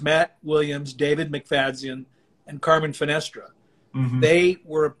 which was Matt Williams, David McFadzean, and Carmen Finestra. Mm-hmm. They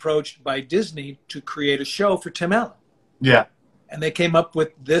were approached by Disney to create a show for Tim Allen. Yeah. And they came up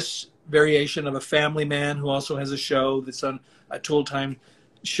with this variation of a family man who also has a show that's on a Tool Time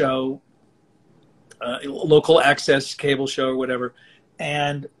show, local access cable show or whatever.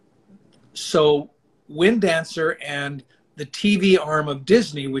 And so Wind Dancer and the TV arm of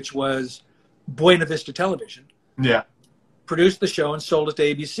Disney, which was Buena Vista Television, Yeah. produced the show and sold it to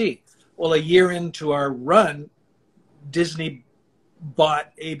ABC. Well, a year into our run, Disney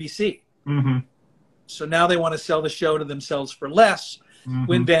bought ABC. Mm-hmm. So now they want to sell the show to themselves for less. Mm-hmm.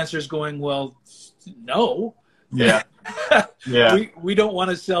 Wind Dancer's going, well, no. Yeah. Yeah. We don't want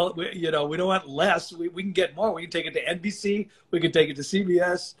to sell, we don't want less. We can get more. We can take it to NBC. We can take it to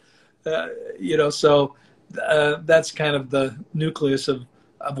CBS. So that's kind of the nucleus of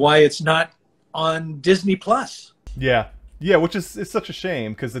why it's not on Disney Plus. Yeah. Yeah, which is such a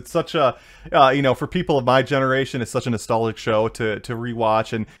shame because it's such a, for people of my generation, it's such a nostalgic show to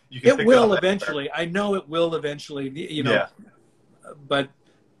rewatch. And it will eventually. I know it will eventually, Yeah. but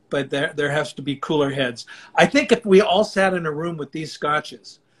there has to be cooler heads. I think if we all sat in a room with these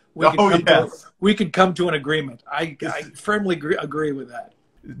scotches, we could come to an agreement. I firmly agree with that.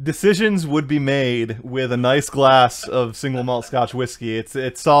 Decisions would be made with a nice glass of single malt Scotch whiskey.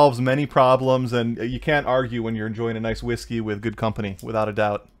 It solves many problems, and you can't argue when you're enjoying a nice whiskey with good company, without a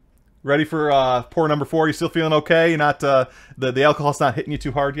doubt. Ready for pour number 4? You still feeling okay? You're not the alcohol's not hitting you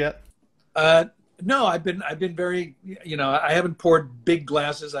too hard yet? No, I've been very, I haven't poured big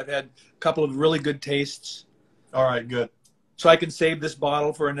glasses. I've had a couple of really good tastes. All right, good. So I can save this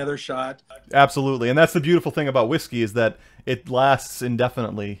bottle for another shot. Absolutely. And that's the beautiful thing about whiskey is that it lasts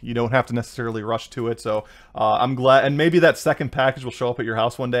indefinitely. You don't have to necessarily rush to it. So I'm glad. And maybe that second package will show up at your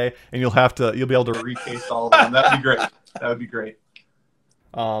house one day and you'll be able to Recase all of them. That'd be great. That would be great.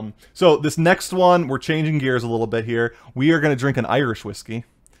 So this next one, we're changing gears a little bit here. We are going to drink an Irish whiskey.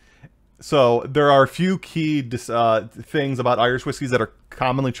 So there are a few key things about Irish whiskeys that are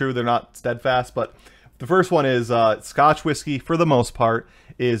commonly true. They're not steadfast, but the first one is Scotch whiskey, for the most part,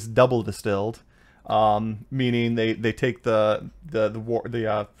 is double distilled, meaning they take basically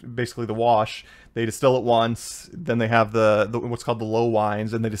the wash, they distill it once, then they have the what's called the low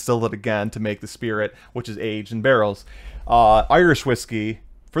wines, and they distill it again to make the spirit, which is aged in barrels. Irish whiskey,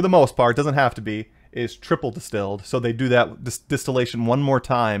 for the most part, doesn't have to be, is triple distilled, so they do that distillation one more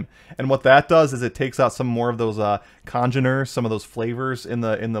time, and what that does is it takes out some more of those congeners, some of those flavors in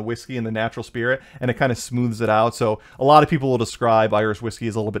the whiskey and the natural spirit, and it kind of smooths it out. So a lot of people will describe Irish whiskey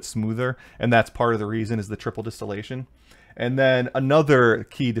as a little bit smoother, and that's part of the reason is the triple distillation. And then another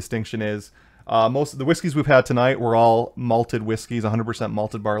key distinction is most of the whiskeys we've had tonight were all malted whiskeys, 100%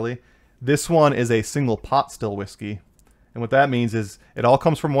 malted barley. This one is a single pot still whiskey. And what that means is it all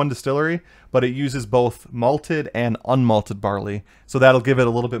comes from one distillery, but it uses both malted and unmalted barley. So that'll give it a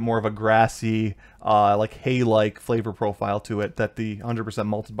little bit more of a grassy, like hay-like flavor profile to it that the 100%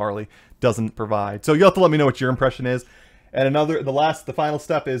 malted barley doesn't provide. So you'll have to let me know what your impression is. And the final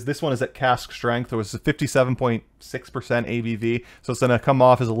step is this one is at cask strength. It was a 57.6% ABV, so it's going to come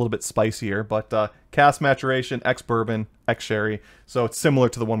off as a little bit spicier. But cask maturation, ex-bourbon, ex-sherry, so it's similar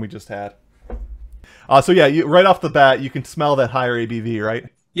to the one we just had. So yeah, right off the bat, you can smell that higher ABV, right?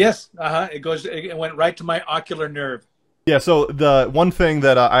 Yes, it went right to my ocular nerve. Yeah, so the one thing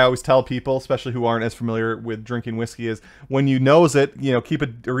that I always tell people, especially who aren't as familiar with drinking whiskey, is when you nose it, keep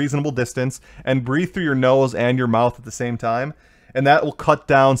a reasonable distance and breathe through your nose and your mouth at the same time, and that will cut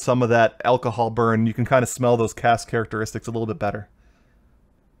down some of that alcohol burn. You can kind of smell those cask characteristics a little bit better.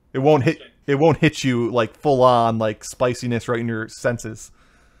 It won't hit you like full on like spiciness right in your senses.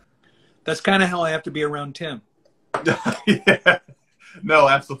 That's kind of how I have to be around Tim. Yeah. No,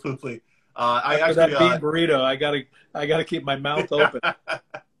 absolutely. After that bean burrito, I gotta keep my mouth open.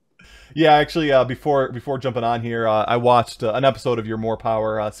 Yeah, actually, before jumping on here, I watched an episode of your More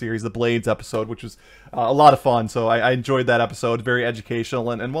Power series, the Blades episode, which was a lot of fun. So I enjoyed that episode. Very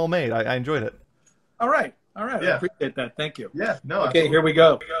educational and well made. I enjoyed it. All right. Yeah. I appreciate that. Thank you. Yeah. No. Okay, absolutely. here we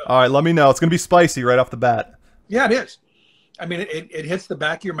go. All right, let me know. It's gonna be spicy right off the bat. Yeah, it is. I mean, it hits the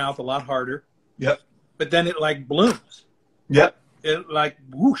back of your mouth a lot harder. Yep. But then it like blooms. Yep. It like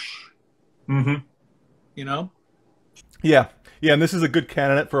whoosh. Mm-hmm. Yeah. Yeah, and this is a good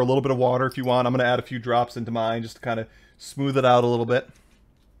candidate for a little bit of water if you want. I'm going to add a few drops into mine just to kind of smooth it out a little bit.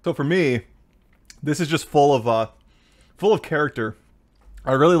 So for me, this is just full of character.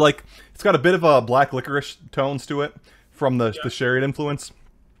 I really like, it's got a bit of a black licorice tones to it from the sherry influence.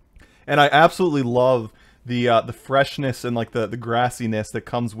 And I absolutely love the freshness and like the grassiness that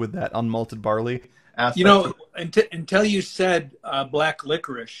comes with that unmalted barley. aspect. You know, until you said black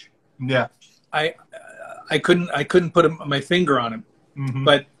licorice, Yeah. I couldn't put my finger on it,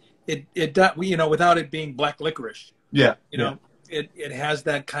 but it you know, without it being black licorice, Yeah. you know, it has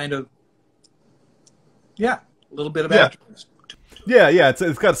that kind of a little bit of aftertaste. Yeah,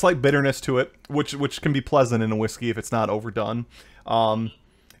 it's got a slight bitterness to it, which can be pleasant in a whiskey if it's not overdone. I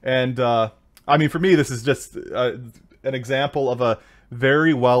mean, for me, this is just an example of a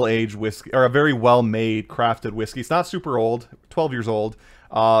very well-aged whiskey, or a very well-made, crafted whiskey. It's not super old, 12 years old,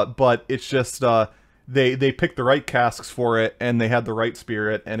 but it's just they picked the right casks for it, and they had the right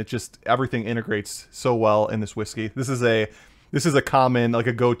spirit, and it just everything integrates so well in this whiskey. This is a common, like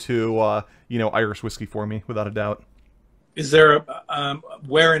a go-to, you know, Irish whiskey for me, without a doubt. Is there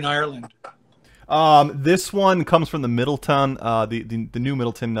where in Ireland? This one comes from the Middleton, the new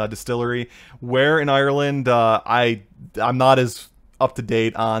Middleton distillery. Where in Ireland, I'm not as up to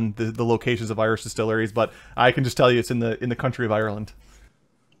date on the locations of Irish distilleries, but I can just tell you it's in the country of Ireland.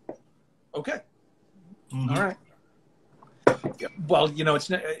 Okay. All right. Well, you know,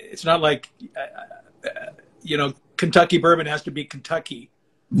 it's not like you know, Kentucky bourbon has to be Kentucky.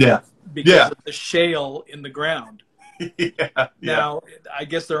 Yeah. Because of the shale in the ground. Yeah. Now, I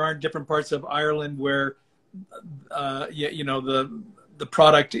guess there aren't different parts of Ireland where, you know, the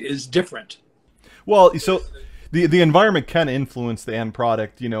product is different. Well, so the environment can influence the end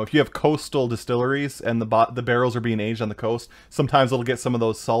product. You know, if you have coastal distilleries and the barrels are being aged on the coast, sometimes it'll get some of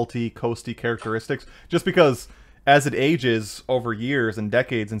those salty, coasty characteristics. Just because as it ages over years and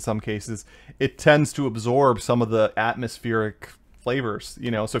decades, in some cases, it tends to absorb some of the atmospheric flavors,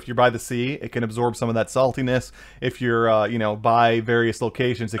 you know. So if you're by the sea, it can absorb some of that saltiness. If you're you know, by various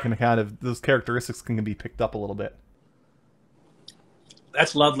locations, it can kind of, those characteristics can be picked up a little bit.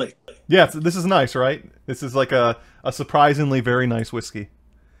 That's lovely. Yeah, this is nice, right? This is like a surprisingly very nice whiskey,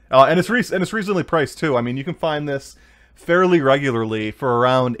 and it's reasonably priced too. I mean, you can find this fairly regularly for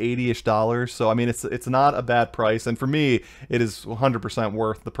around $80-ish. So I mean, it's not a bad price, and for me, it is 100%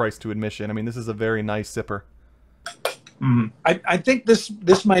 worth the price to admission. I mean, this is a very nice sipper. I think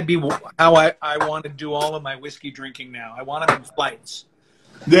this might be how I want to do all of my whiskey drinking now. I want them in flights.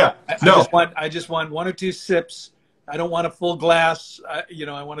 Yeah. I just want one or two sips. I don't want a full glass. You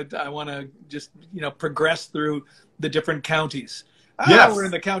know, I want to just, you know, progress through the different counties. Yes. We're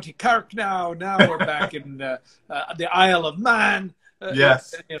in the County Cork now. Now we're back in the Isle of Man.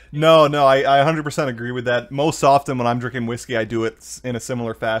 Yes. No, I 100% agree with that. Most often when I'm drinking whiskey, I do it in a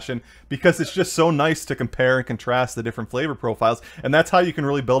similar fashion because it's just so nice to compare and contrast the different flavor profiles, and that's how you can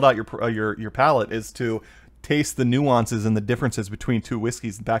really build out your palate, is to taste the nuances and the differences between two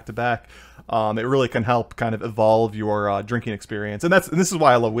whiskeys back to back. It really can help kind of evolve your drinking experience, and this is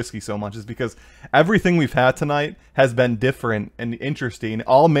why I love whiskey so much, is because everything we've had tonight has been different and interesting,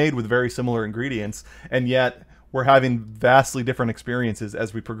 all made with very similar ingredients, and yet we're having vastly different experiences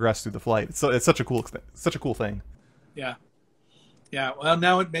as we progress through the flight. So it's such a cool thing. Yeah. Well,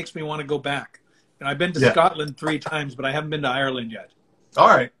 now it makes me want to go back. And I've been to Scotland 3 times, but I haven't been to Ireland yet. All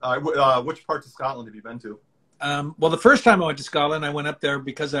right. Which parts of Scotland have you been to? Well, the first time I went to Scotland, I went up there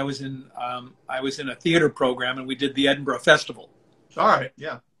because I was in a theater program, and we did the Edinburgh Festival. All right.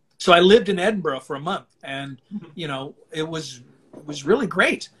 Yeah. So I lived in Edinburgh for a month, and you know, it was really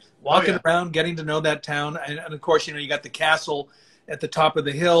great. Walking around, getting to know that town, and of course, you know, you got the castle at the top of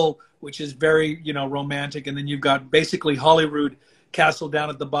the hill, which is very, you know, romantic, and then you've got basically Holyrood Castle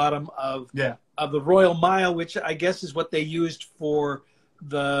down at the bottom of the Royal Mile, which I guess is what they used for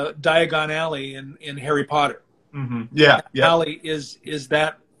the Diagon Alley in Harry Potter. Yeah, Alley is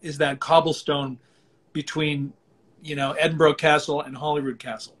that cobblestone between, you know, Edinburgh Castle and Holyrood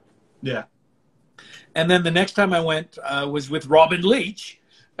Castle. Yeah, and then the next time I went was with Robin Leach.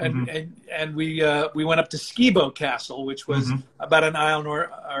 And we went up to Skibo Castle, which was about an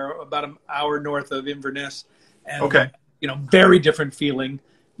hour north of Inverness, and you know, very different feeling.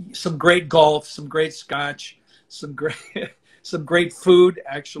 Some great golf, some great scotch, some great food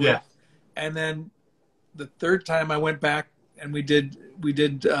actually. Yeah. And then the third time I went back, and we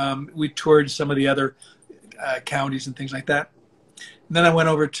toured some of the other counties and things like that. And then I went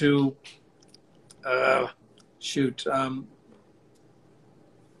over to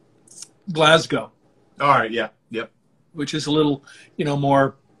Glasgow. All right. Yeah. Yep. Which is a little, you know,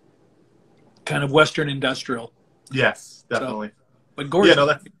 more kind of Western industrial. Yes, definitely. So, but gorgeous.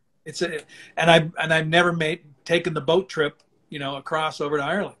 Yeah, no, I've never taken the boat trip, you know, across over to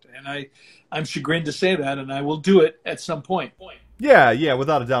Ireland, and I'm chagrined to say that, and I will do it at some point. Yeah,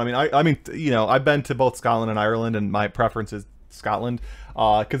 without a doubt. I mean, you know, I've been to both Scotland and Ireland, and my preference is Scotland,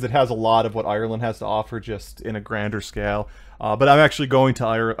 because it has a lot of what Ireland has to offer, just in a grander scale. But I'm actually going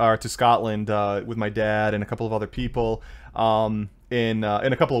to Scotland with my dad and a couple of other people in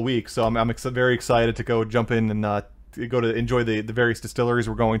a couple of weeks. So I'm very excited to go jump in and go to enjoy the various distilleries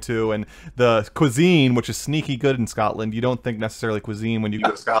we're going to, and the cuisine, which is sneaky good in Scotland. You don't think necessarily cuisine when you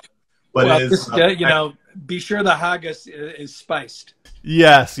go to Scotland, but well, it is. You know, be sure the haggis is spiced.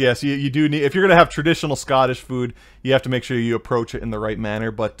 Yes, you do need, if you're going to have traditional Scottish food, you have to make sure you approach it in the right manner.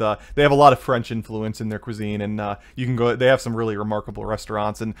 But they have a lot of French influence in their cuisine, and you can go. They have some really remarkable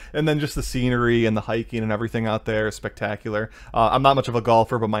restaurants, and then just the scenery and the hiking and everything out there is spectacular. I'm not much of a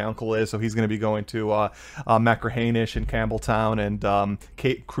golfer, but my uncle is, so he's going to be going to Macallan in Campbelltown and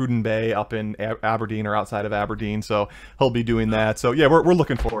Cape Cruden Bay up in Aberdeen or outside of Aberdeen. So he'll be doing that. So yeah, we're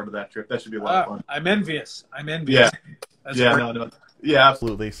looking forward to that trip. That should be a lot of fun. I'm envious. Yeah, That's no. Yeah,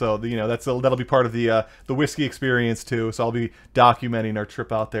 absolutely. So that'll be part of the whiskey experience too. So I'll be documenting our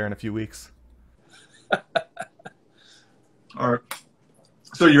trip out there in a few weeks. All right.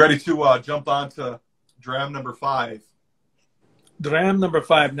 So you ready to jump on to dram number 5? Dram number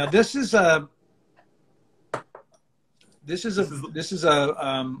 5. Now this is a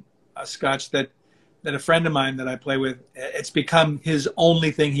Scotch that a friend of mine that I play with. It's become his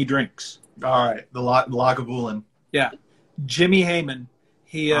only thing he drinks. All right, the Lagavulin. Yeah. Jimmy Hayman,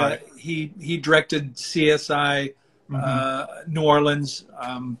 he directed CSI, New Orleans,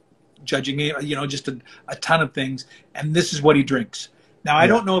 judging, just a ton of things, and this is what he drinks. Now I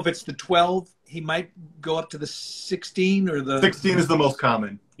don't know if it's the 12. He might go up to the 16 or the 16 is the most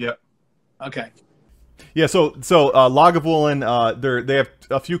common. Yep. Okay. Yeah, so Lagavulin, they have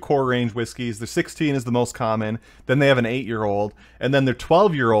a few core range whiskeys. The 16 is the most common. Then they have an 8-year-old, and then their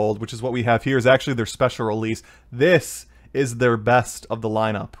 12-year-old, which is what we have here, is actually their special release. This is their best of the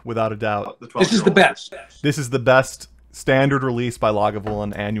lineup, without a doubt. This is the best. This is the best standard release by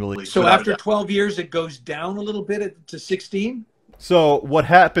Lagavulin annually. So after 12 years, it goes down a little bit to 16? So what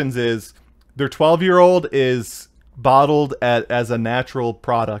happens is their 12-year-old is bottled as a natural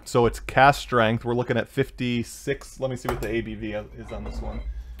product. So it's cask strength. We're looking at 56. Let me see what the ABV is on this one.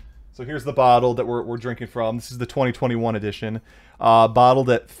 So here's the bottle that we're drinking from. This is the 2021 edition, bottled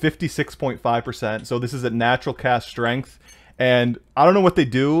at 56.5%. So this is at natural cask strength. And I don't know what they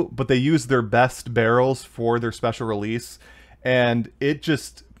do, but they use their best barrels for their special release. And it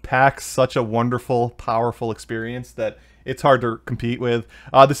just packs such a wonderful, powerful experience that it's hard to compete with.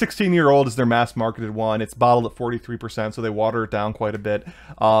 The 16-year-old is their mass-marketed one. It's bottled at 43%, so they water it down quite a bit.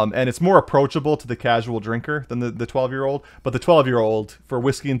 And it's more approachable to the casual drinker than the 12-year-old. But the 12-year-old, for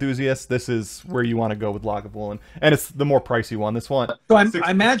whiskey enthusiasts, this is where you want to go with Lagavulin. And it's the more pricey one. This one. So I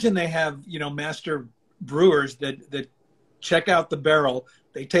imagine they have, master brewers that check out the barrel,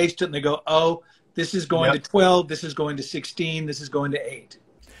 they taste it, and they go, oh, this is going to 12, this is going to 16, this is going to 8.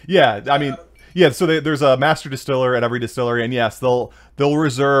 Yeah, I mean... Yeah, so there's a master distiller at every distillery, and yes, they'll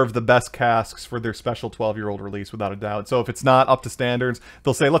reserve the best casks for their special 12-year-old release, without a doubt. So if it's not up to standards,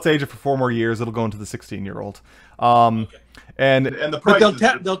 they'll say, let's age it for 4 more years. It'll go into the 16-year-old. And the price.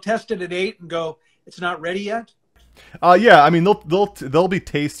 But they'll test it at 8 and go, it's not ready yet. Yeah, I mean they'll be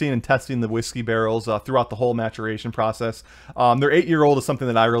tasting and testing the whiskey barrels throughout the whole maturation process. Their 8-year-old is something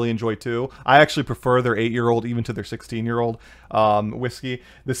that I really enjoy too. I actually prefer their 8-year-old even to their 16-year-old whiskey.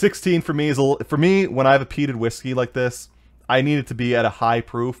 The 16 for me is when I have a peated whiskey like this, I need it to be at a high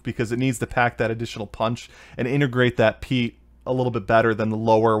proof because it needs to pack that additional punch and integrate that peat a little bit better than the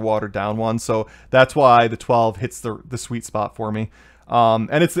lower watered down one. So that's why the 12 hits the sweet spot for me.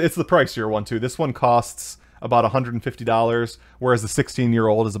 And it's the pricier one too. This one costs about $150, whereas the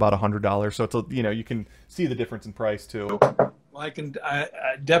 16-year-old is about $100. So it's you can see the difference in price too. Well,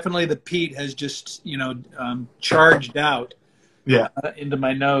 definitely the peat has just charged out into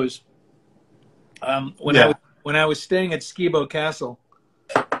my nose. When I was staying at Skibo Castle,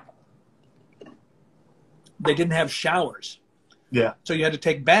 they didn't have showers. Yeah. So you had to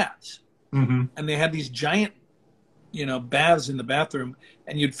take baths. Mm-hmm. And they had these giant, baths in the bathroom,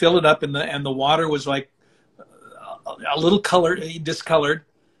 and you'd fill it up, and the water was like a little discolored.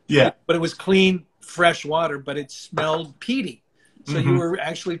 Yeah. But it was clean, fresh water, but it smelled peaty. So you were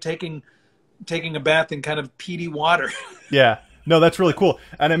actually taking a bath in kind of peaty water. Yeah. No, that's really cool.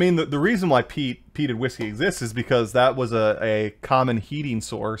 And I mean, the reason why peated whiskey exists is because that was a common heating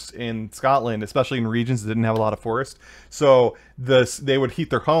source in Scotland, especially in regions that didn't have a lot of forest. So they would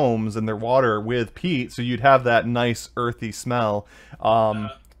heat their homes and their water with peat, so you'd have that nice earthy smell.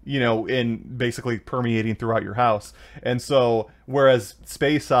 you know, in basically permeating throughout your house. And so, whereas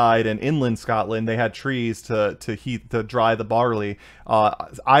Speyside and inland Scotland, they had trees to dry the barley.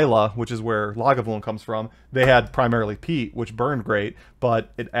 Islay, which is where Lagavulin comes from, they had primarily peat, which burned great,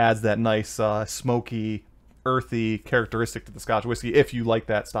 but it adds that nice smoky, earthy characteristic to the Scotch whiskey if you like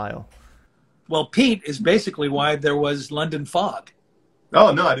that style. Well, peat is basically why there was London fog.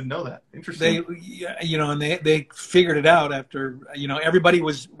 Oh no, I didn't know that. Interesting. And they figured it out after, everybody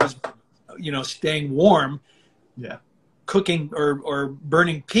was staying warm. Yeah. Cooking or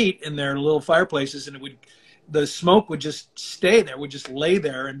burning peat in their little fireplaces, and the smoke would just stay there, would just lay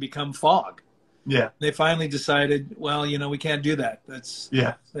there and become fog. Yeah. They finally decided, well, we can't do that. That's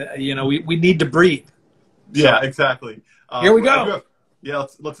we need to breathe. Yeah, exactly. Here we go. Yeah,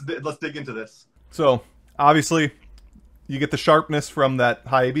 let's dig into this. So obviously, you get the sharpness from that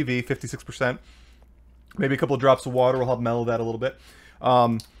high ABV, 56%. Maybe a couple of drops of water will help mellow that a little bit.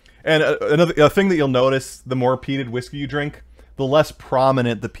 And another thing that you'll notice, the more peated whiskey you drink, the less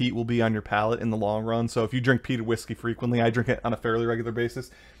prominent the peat will be on your palate in the long run. So if you drink peated whiskey frequently, I drink it on a fairly regular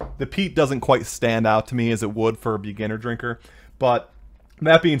basis, the peat doesn't quite stand out to me as it would for a beginner drinker. But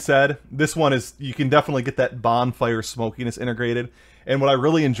that being said, this one you can definitely get that bonfire smokiness integrated. And what I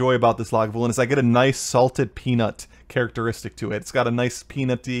really enjoy about this Lagavulin is I get a nice salted peanut characteristic to it. It's got a nice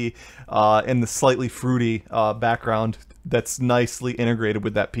peanutty and the slightly fruity background that's nicely integrated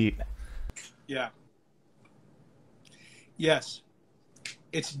with that peat. Yeah. Yes.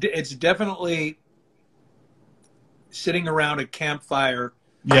 It's definitely sitting around a campfire.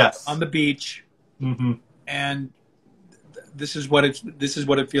 Yes. On the beach. Mm-hmm. And this is what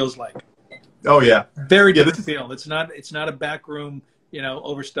it feels like. Oh yeah. Very different feel. It's not a back room,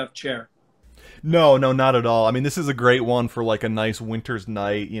 overstuffed chair. No, not at all. I mean, this is a great one for like a nice winter's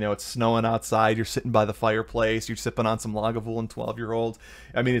night. It's snowing outside. You're sitting by the fireplace. You're sipping on some Lagavulin 12-year-old.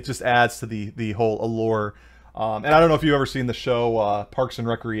 I mean, it just adds to the whole allure. And I don't know if you've ever seen the show Parks and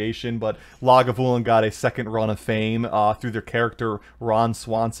Recreation, but Lagavulin got a second run of fame through their character Ron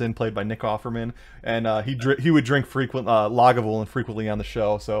Swanson, played by Nick Offerman, and he would drink Lagavulin frequently on the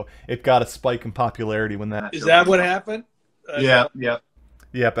show, so it got a spike in popularity when that. Is that what happened? Yeah.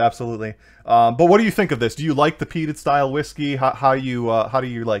 Yep, absolutely. But what do you think of this? Do you like the peated style whiskey? How do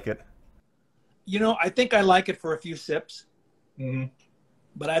you like it? I think I like it for a few sips,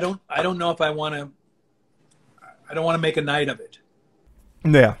 but I don't know if I want to. I don't want to make a night of it.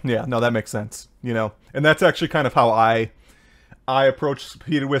 Yeah, no, that makes sense. And that's actually kind of how I approach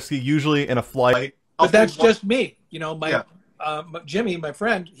peated whiskey, usually in a flight. But that's just me. Jimmy, my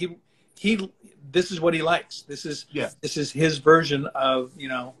friend, he this is what he likes. This is his version of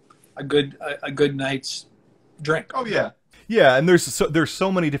a good night's drink. Oh yeah. Yeah, and there's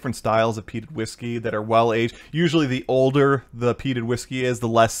so many different styles of peated whiskey that are well aged. Usually, the older the peated whiskey is, the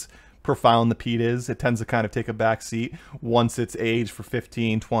less profound the peat is. It tends to kind of take a back seat once it's aged for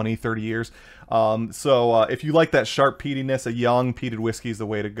 15, 20, 30 years. So if you like that sharp peatiness, a young peated whiskey is the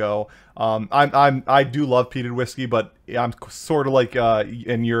way to go. I do love peated whiskey, but I'm sort of like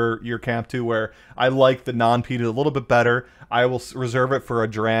in your camp too, where I like the non-peated a little bit better. I will reserve it for a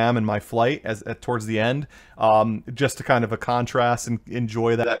dram in my flight towards the end, just to kind of a contrast and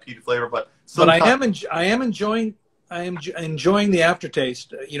enjoy that peated flavor. But I am enjoying the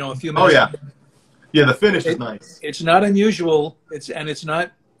aftertaste. A few minutes. Oh yeah, yeah. The finish is nice. It's not unusual. It's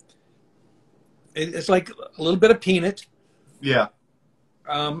like a little bit of peanut. Yeah.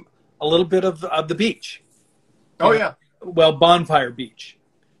 A little bit of the beach. Oh yeah. Well, bonfire beach.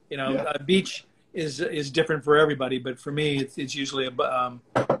 Yeah. Beach is different for everybody, but for me, it's usually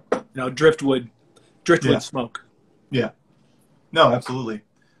a driftwood smoke. Yeah. No, absolutely.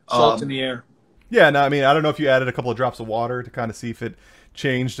 Salt in the air. Yeah, no, I mean, I don't know if you added a couple of drops of water to kind of see if it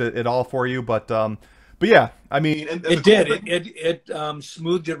changed it all for you, but yeah, I mean, it did. It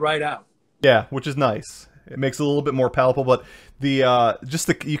smoothed it right out. Yeah, which is nice. It makes it a little bit more palatable, but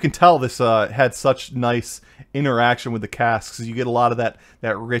you can tell this had such nice interaction with the casks. You get a lot of that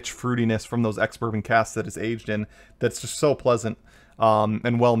rich fruitiness from those ex-bourbon casks that it's aged in. That's just so pleasant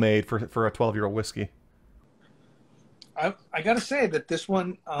and well made for a 12-year-old whiskey. I got to say that this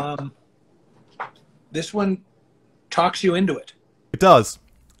one talks you into it. It does.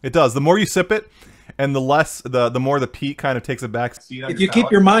 The more you sip it, and the more the peat kind of takes a back seat. If you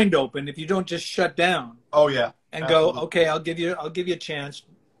keep your mind open, if you don't just shut down. Oh yeah. And absolutely. Go, okay, I'll give you a chance.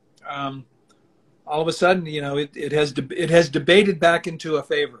 All of a sudden, it has debated back into a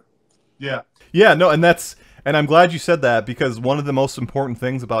favor. Yeah. Yeah. No, and I'm glad you said that, because one of the most important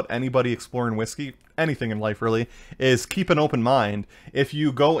things about anybody exploring whiskey, anything in life really, is keep an open mind. If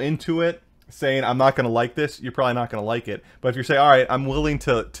you go into it saying I'm not going to like this, you're probably not going to like it. But if you say, all right, I'm willing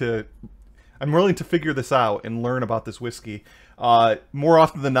to figure this out and learn about this whiskey, more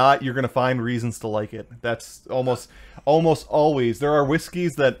often than not, you're going to find reasons to like it. That's almost always. There are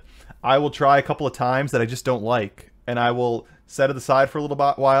whiskeys that I will try a couple of times that I just don't like, and I will set it aside for a little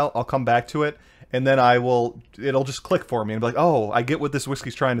while. I'll come back to it, and then it'll just click for me and be like, oh, I get what this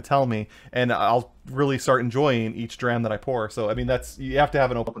whiskey's trying to tell me, and I'll really start enjoying each dram that I pour. So, I mean, you have to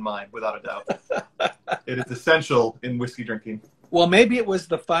have an open mind, without a doubt. It is essential in whiskey drinking. Well, maybe it was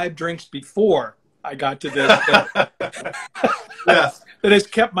the 5 drinks before I got to this yes. that has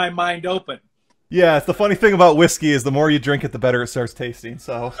kept my mind open. Yeah, it's the funny thing about whiskey is the more you drink it, the better it starts tasting.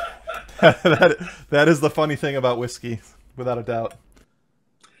 So that is the funny thing about whiskey, without a doubt.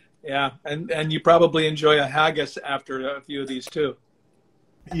 Yeah, and you probably enjoy a haggis after a few of these too.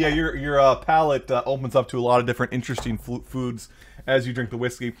 Yeah, your palate opens up to a lot of different interesting foods as you drink the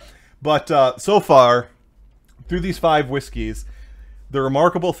whiskey. But so far, through these 5 whiskeys, the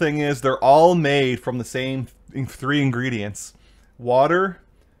remarkable thing is they're all made from the same 3 ingredients: water,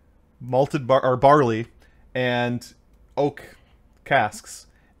 malted barley, and oak casks.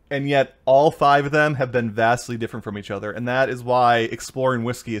 And yet all 5 of them have been vastly different from each other. And that is why exploring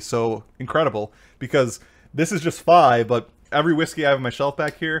whiskey is so incredible, because this is just 5, but every whiskey I have on my shelf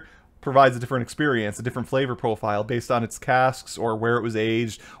back here provides a different experience, a different flavor profile based on its casks, or where it was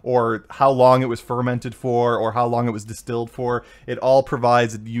aged, or how long it was fermented for, or how long it was distilled for. It all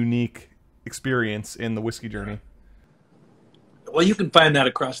provides a unique experience in the whiskey journey. Well, you can find that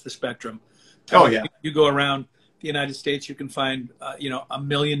across the spectrum. Oh, yeah. You go around the United States, you can find, a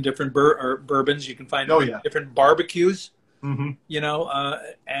million different bourbons. You can find different barbecues, and,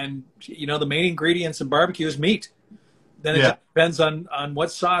 the main ingredients in barbecue is meat. Then it just depends on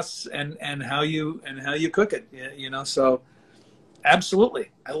what sauce and how you cook it, so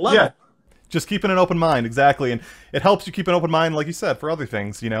absolutely. I love it. Just keeping an open mind, exactly. And it helps you keep an open mind, like you said, for other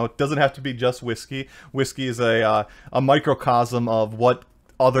things. It doesn't have to be just whiskey. Whiskey is a microcosm of what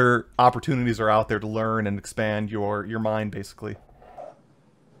other opportunities are out there to learn and expand your mind, basically.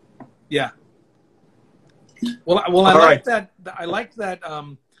 Yeah. Well, I like that. I like that.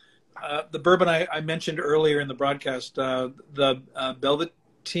 The bourbon I mentioned earlier in the broadcast, the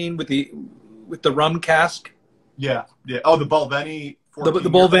Velveteen with the rum cask. Yeah. Oh, the Balvenie. The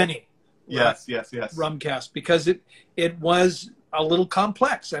Balvenie. Yes. Rum cask, because it was a little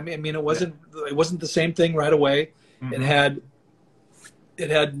complex. I mean, it wasn't the same thing right away. Mm-hmm. It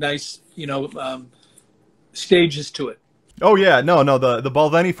had nice, stages to it. Oh yeah, no. The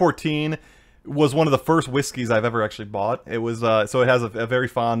Balvenie 14 was one of the first whiskeys I've ever actually bought. It was so it has a very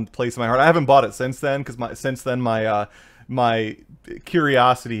fond place in my heart. I haven't bought it since then, because my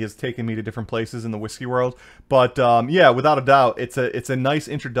curiosity has taken me to different places in the whiskey world. But yeah, without a doubt, it's a nice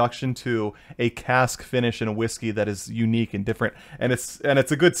introduction to a cask finish in a whiskey that is unique and different. And it's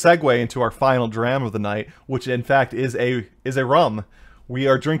a good segue into our final dram of the night, which in fact is a rum. We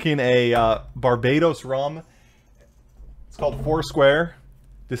are drinking a Barbados rum. It's called Foursquare,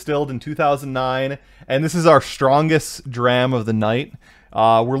 distilled in 2009, and this is our strongest dram of the night.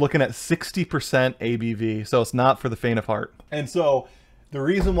 We're looking at 60% ABV, so it's not for the faint of heart. And so the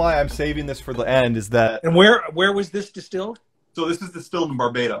reason why I'm saving this for the end is that... And where was this distilled? So this is distilled in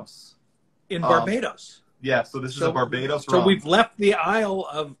Barbados. In Barbados? Yeah, so this is a Barbados rum. So we've left the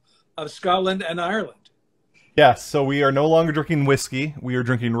Isle of Scotland and Ireland. Yes, so we are no longer drinking whiskey. We are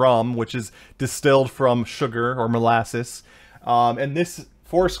drinking rum, which is distilled from sugar or molasses. And this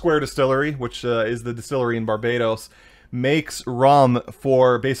Foursquare distillery, which is the distillery in Barbados, makes rum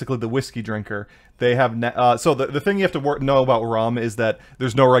for basically the whiskey drinker. They have so the thing you have to know about rum is that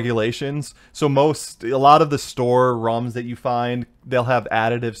there's no regulations. So a lot of the store rums that you find, they'll have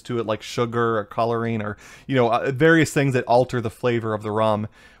additives to it like sugar or coloring or various things that alter the flavor of the rum.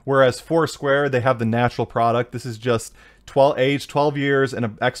 Whereas Foursquare, they have the natural product. This is just aged 12 years in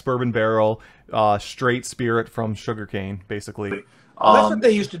an ex-bourbon barrel, straight spirit from sugarcane, basically. Well, that's what they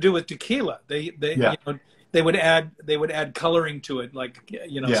used to do with tequila. They would add coloring to it, like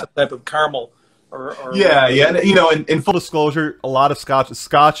some type of caramel. And in full disclosure, a lot of Scotch,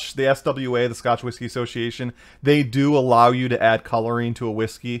 the SWA, the Scotch Whisky Association, they do allow you to add coloring to a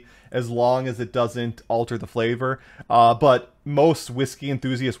whiskey as long as it doesn't alter the flavor. But most whiskey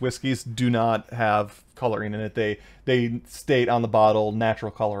enthusiast whiskeys do not have coloring in it. They state on the bottle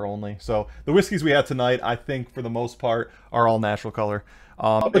natural color only. So the whiskeys we have tonight, I think for the most part, are all natural color.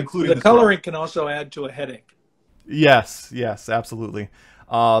 Including the coloring can also add to a headache. Yes, absolutely. You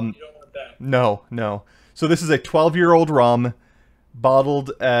don't want that. No. So this is a 12-year-old rum,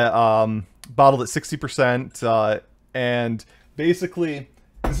 bottled at 60%, and basically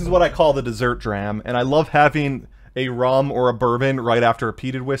This is what I call the dessert dram, and I love having a rum or a bourbon right after a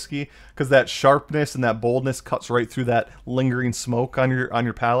peated whiskey, because that sharpness and that boldness cuts right through that lingering smoke on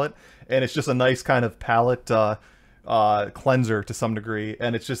your palate, and it's just a nice kind of palate cleanser to some degree,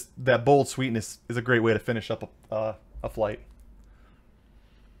 and it's just that bold sweetness is a great way to finish up a flight.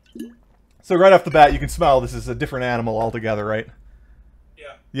 So right off the bat, you can smell this is a different animal altogether, right?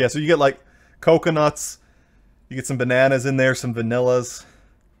 Yeah. Yeah, so you get like coconuts, you get some bananas in there, some vanillas,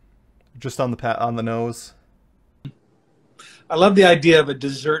 just on the nose. I love the idea of a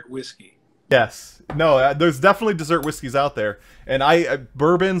dessert whiskey. Yes. No, there's definitely dessert whiskeys out there. And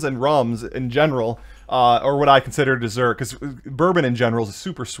bourbons and rums in general are what I consider dessert, because bourbon in general is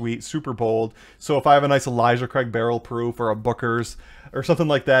super sweet, super bold. So if I have a nice Elijah Craig barrel proof or a Booker's or something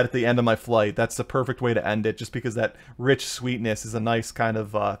like that at the end of my flight, that's the perfect way to end it, just because that rich sweetness is a nice kind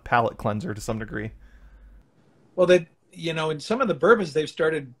of palate cleanser to some degree. Well, in some of the bourbons, they've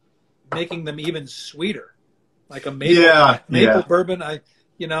started making them even sweeter. Like a maple bourbon,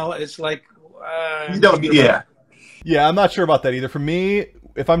 it's like you don't. Yeah, I'm not sure about that either. For me,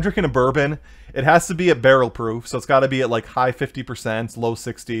 if I'm drinking a bourbon, it has to be at barrel proof, so it's got to be at like high 50%, low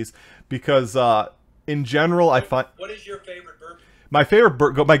 60s, because in general, I find. What is your favorite bourbon?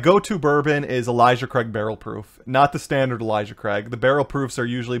 My go-to bourbon is Elijah Craig barrel proof, not the standard Elijah Craig. The barrel proofs are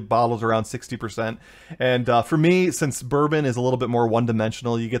usually bottled around 60%. And for me, since bourbon is a little bit more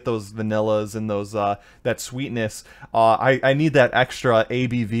one-dimensional, you get those vanillas and those that sweetness. I need that extra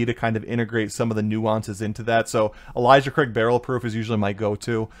ABV to kind of integrate some of the nuances into that. So Elijah Craig barrel proof is usually my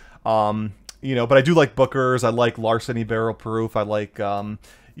go-to. But I do like Booker's. I like Larceny barrel proof. I like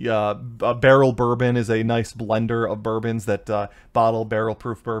barrel bourbon is a nice blender of bourbons that bottle barrel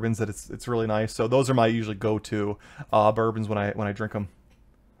proof bourbons that it's really nice. So those are my usually go-to bourbons when I drink them.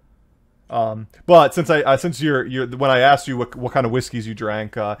 But since you're when I asked you what kind of whiskeys you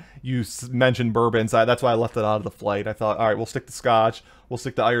drank, you mentioned bourbons. That's why I left it out of the flight. I thought, all right, we'll stick to Scotch, we'll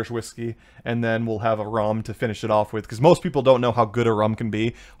stick to Irish whiskey, and then we'll have a rum to finish it off with, because most people don't know how good a rum can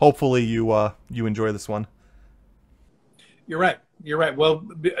be. Hopefully you enjoy this one. You're right. You're right. Well,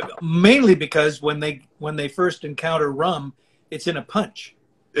 mainly because when they first encounter rum, it's in a punch.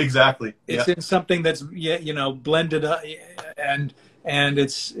 Exactly. It's in something that's blended up, and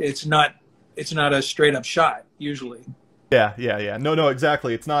it's not a straight up shot usually. Yeah. No,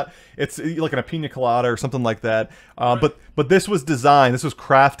 exactly. It's not. It's like in a pina colada or something like that. Right. But this was designed. This was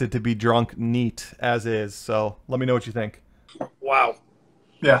crafted to be drunk neat as is. So let me know what you think. Wow.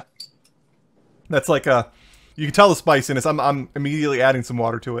 Yeah. That's like a. You can tell the spiciness. I'm immediately adding some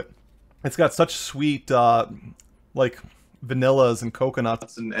water to it. It's got such sweet, like vanillas and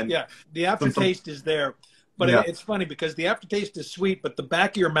coconuts and yeah. The aftertaste is there, but it's funny because the aftertaste is sweet, but the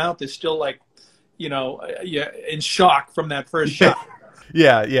back of your mouth is still like, in shock from that first shot.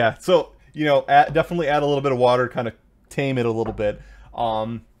 Yeah. So definitely add a little bit of water to kind of tame it a little bit.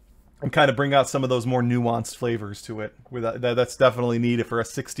 And kind of bring out some of those more nuanced flavors to it. That's definitely needed for a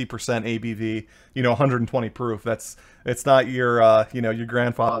 60% ABV, 120 proof. It's not your your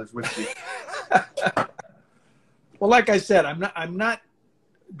grandfather's whiskey. Well, like I said, I'm not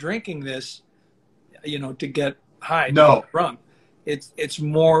drinking this, to get high, to get drunk. It's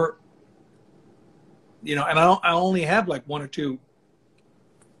more, and I only have like one or two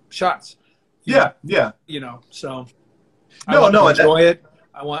shots. Yeah. So I want to enjoy it.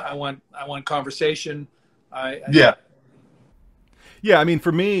 I want conversation. Yeah. I mean,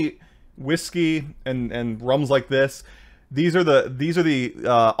 for me, whiskey and rums like this, these are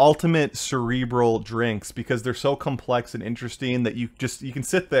the ultimate cerebral drinks, because they're so complex and interesting that you can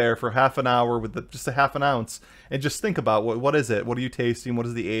sit there for half an hour with just a half an ounce and just think about what is it, what are you tasting, what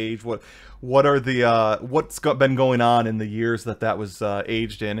is the age, what are the what's been going on in the years that was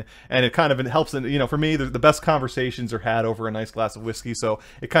aged in, and it kind of helps. For me, the best conversations are had over a nice glass of whiskey, so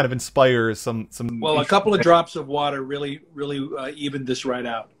it kind of inspires some. Well, a couple of drops of water really evened this right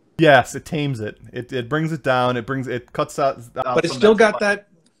out. Yes, it tames it. It brings it down. It cuts out. But it's still got that,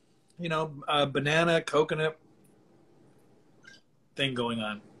 banana coconut thing going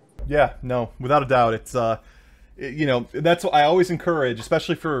on. Yeah, no, without a doubt. It's that's what I always encourage,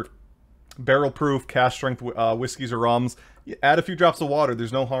 especially for barrel proof, cask strength whiskeys or rums. Add a few drops of water.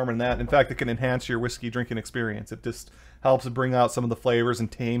 There's no harm in that. In fact, it can enhance your whiskey drinking experience. It just helps bring out some of the flavors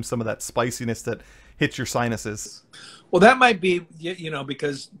and tame some of that spiciness that hits your sinuses. Well, that might be,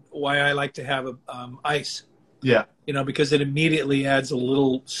 because why I like to have ice. Yeah. Because it immediately adds a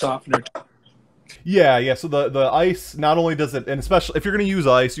little softener. Yeah. So the ice, not only does it, and especially if you're going to use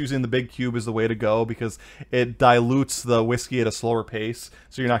ice, using the big cube is the way to go, because it dilutes the whiskey at a slower pace,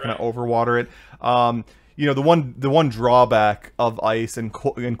 so you're not going to overwater it. you know, the one drawback of ice and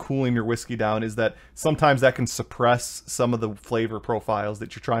cooling your whiskey down is that sometimes that can suppress some of the flavor profiles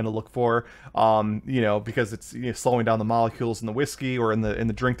that you're trying to look for. You know, because it's, you know, slowing down the molecules in the whiskey or in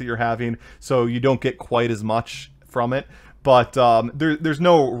the drink that you're having, so you don't get quite as much from it. But there's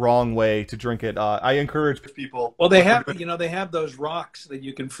no wrong way to drink it. I encourage people. Well, they have, you know, they have those rocks that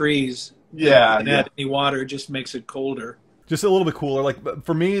you can freeze. Yeah, and add any water, it just makes it colder. Just a little bit cooler. Like,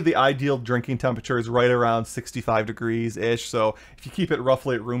 for me, the ideal drinking temperature is right around 65 degrees ish. So if you keep it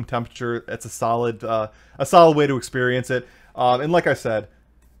roughly at room temperature, it's a solid way to experience it. And like I said,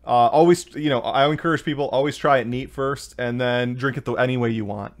 always, you know, I encourage people, always try it neat first, and then drink it any way you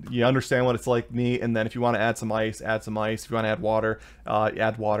want. You understand what it's like neat, and then if you want to add some ice, add some ice. If you want to add water,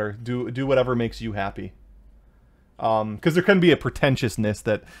 add water. Do whatever makes you happy. Because there can be a pretentiousness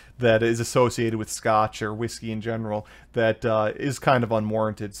that is associated with scotch or whiskey in general that is kind of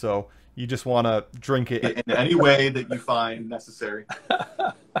unwarranted. So you just want to drink it in any way that you find necessary.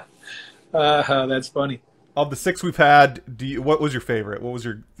 That's funny. Of the 6 we've had, what was your favorite? What was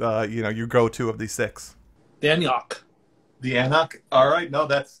your you know, your go-to of these 6? The Ancnoc. The Ancnoc. All right, no,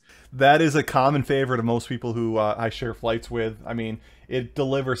 that is a common favorite of most people who I share flights with. I mean, it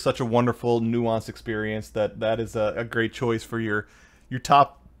delivers such a wonderful, nuanced experience that is a great choice for your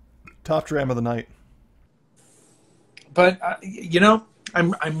top dram of the night. But you know,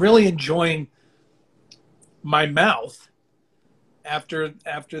 I'm really enjoying my mouth after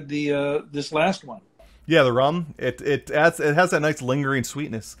the this last one. Yeah, the rum. It has that nice lingering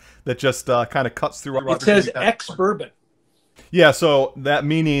sweetness that just kind of cuts through. It says ex-bourbon. Yeah, so that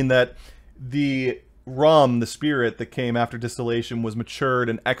meaning that the rum, the spirit that came after distillation, was matured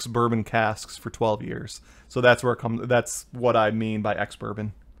in ex-bourbon casks for 12 years. So that's where it comes. That's what I mean by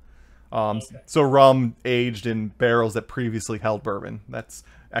ex-bourbon. Okay. So rum aged in barrels that previously held bourbon. That's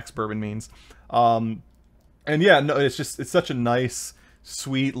ex-bourbon means. And yeah, no, it's such a nice,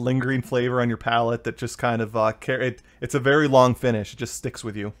 sweet, lingering flavor on your palate that just kind of it's a very long finish. It just sticks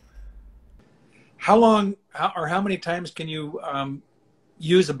with you. How long or how many times can you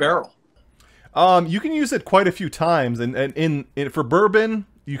use a barrel? You can use it quite a few times, and for bourbon,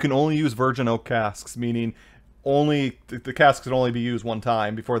 you can only use virgin oak casks, meaning only the cask can only be used one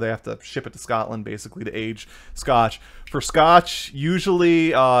time before they have to ship it to Scotland, basically, to age scotch. For scotch, usually,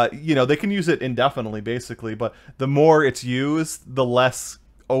 you know, they can use it indefinitely, basically, but the more it's used, the less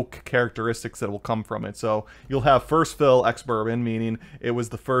oak characteristics that will come from it. So you'll have first fill ex-bourbon, meaning it was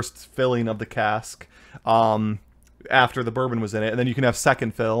the first filling of the cask after the bourbon was in it, and then you can have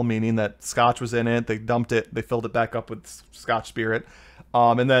second fill, meaning that scotch was in it, they dumped it, they filled it back up with scotch spirit,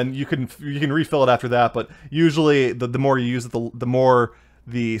 and then you can refill it after that. But usually the more you use it, the more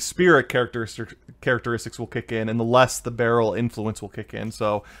the spirit characteristics will kick in, and the less the barrel influence will kick in.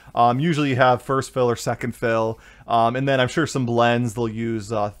 So usually you have first fill or second fill, and then I'm sure some blends they'll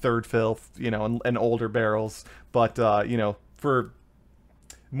use third fill, you know, and older barrels. But you know, for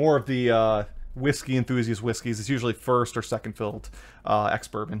more of the whiskey enthusiast whiskeys, it's usually first or second filled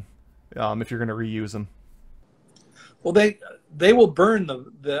ex-bourbon if you're going to reuse them. Well, they will burn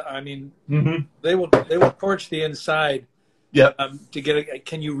the I mean, they will torch the inside. Yeah. To get it,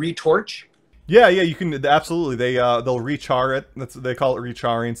 can you retorch? Yeah, you can absolutely. They'll rechar it. They call it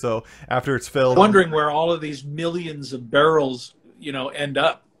recharring. So after it's filled, I'm wondering where all of these millions of barrels, you know, end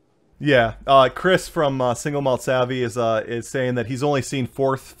up. Yeah, Chris from Single Malt Savvy is saying that he's only seen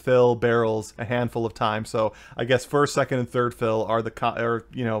fourth fill barrels a handful of times. So I guess first, second, and third fill are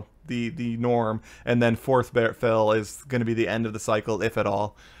the norm, and then fourth fill is going to be the end of the cycle, if at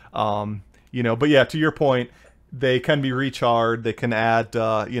all. You know, but yeah, to your point, they can be recharred. They can add,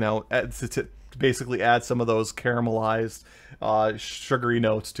 to basically add some of those caramelized, sugary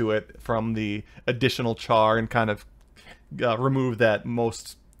notes to it from the additional char, and kind of remove that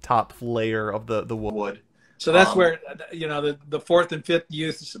most top layer of the wood. So that's where, you know, the fourth and fifth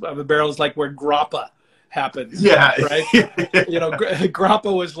use of a barrel is like where grappa happens. Yeah. Right? You know,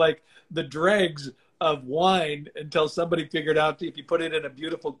 grappa was like the dregs of wine until somebody figured out if you put it in a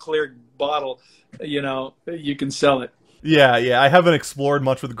beautiful clear bottle, you know, you can sell it. Yeah. I haven't explored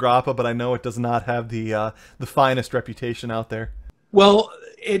much with grappa, but I know it does not have the finest reputation out there. Well,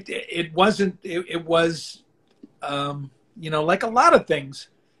 it wasn't. It was, you know, like a lot of things.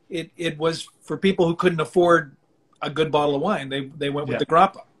 It was for people who couldn't afford a good bottle of wine. They went with the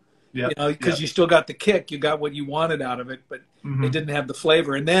grappa. Yeah. You know, because you still got the kick, you got what you wanted out of it, but it didn't have the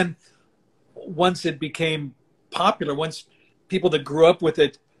flavor. And then once it became popular, once people that grew up with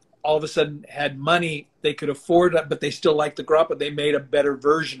it all of a sudden had money, they could afford it, but they still liked the grappa. They made a better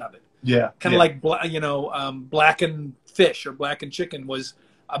version of it. Yeah. Kind of like, you know, blackened fish or blackened chicken was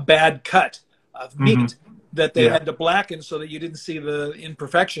a bad cut of meat that they had to blacken so that you didn't see the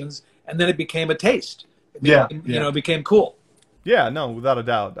imperfections, and then it became a taste. It became cool. Yeah, no, without a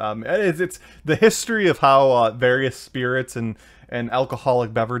doubt. It's the history of how various spirits and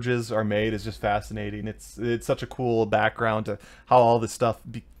alcoholic beverages are made is just fascinating. It's such a cool background to how all this stuff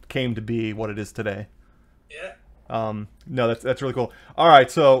came to be what it is today. Yeah. No, that's really cool. All right,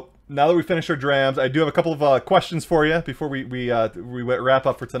 so now that we finished our drams, I do have a couple of questions for you before we wrap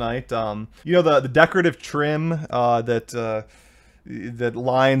up for tonight. You know the decorative trim that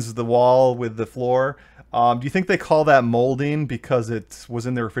lines the wall with the floor. Do you think they call that molding because it was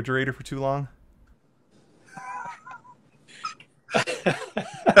in the refrigerator for too long?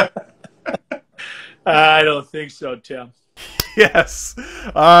 I don't think so, Tim. Yes.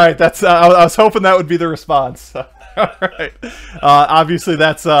 All right. That's. I was hoping that would be the response. All right. Obviously,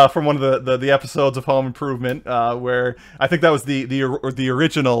 that's from one of the episodes of Home Improvement, where I think that was the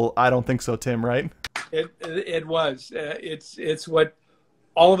original. I don't think so, Tim. Right? It was. It's what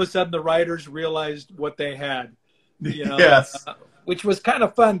all of a sudden the writers realized what they had. You know, yes. Which was kind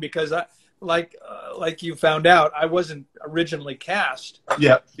of fun because like you found out, I wasn't originally cast.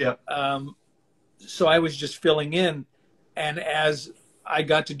 Yep. Yep. So I was just filling in. And as I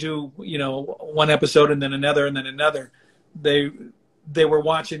got to do, one episode and then another, they were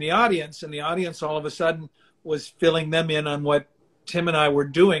watching the audience, and the audience all of a sudden was filling them in on what Tim and I were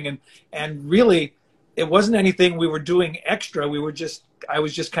doing. And really, it wasn't anything we were doing extra. I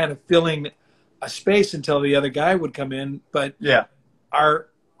was just kind of filling a space until the other guy would come in. But yeah, our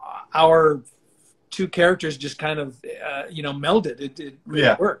two characters just kind of, melded. It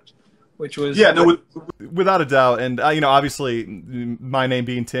really worked. Which was without a doubt, and obviously, my name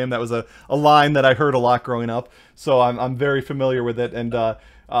being Tim, that was a line that I heard a lot growing up, so I'm very familiar with it. And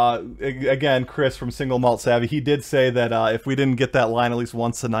again, Chris from Single Malt Savvy, he did say that if we didn't get that line at least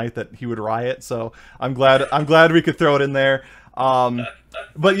once a night, that he would riot. So I'm glad we could throw it in there.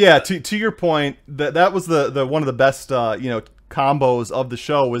 But yeah, to your point, that was the one of the best combos of the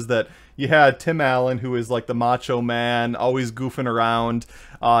show, was that you had Tim Allen, who is like the macho man, always goofing around,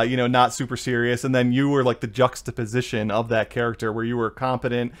 not super serious. And then you were like the juxtaposition of that character, where you were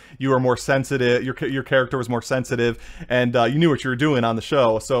competent, you were more sensitive, your character was more sensitive, and you knew what you were doing on the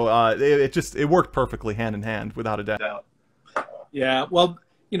show. So it worked perfectly hand in hand, without a doubt. Yeah, well,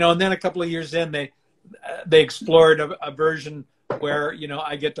 and then a couple of years in, they explored a version where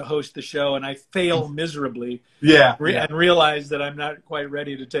I get to host the show and I fail miserably. And realize that I'm not quite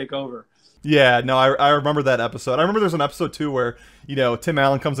ready to take over. Yeah, no, I remember that episode. I remember there's an episode too where Tim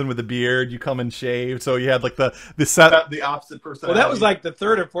Allen comes in with a beard, you come in shaved, so you had like the opposite personality. Well, that was like the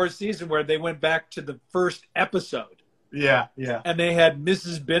third or fourth season where they went back to the first episode. Yeah. And they had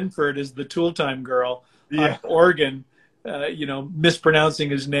Mrs. Binford as the Tool Time girl on organ, mispronouncing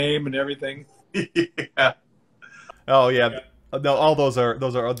his name and everything. Yeah. Oh yeah. No, all those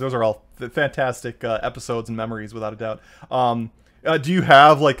are all fantastic episodes and memories, without a doubt. Do you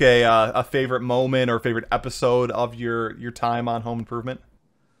have like a favorite moment or favorite episode of your time on Home Improvement?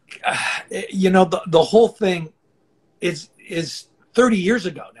 The whole thing is 30 years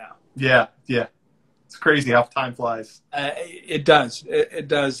ago now. Yeah. It's crazy how time flies. It does. It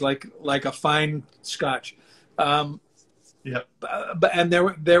does, like a fine scotch. Yeah. And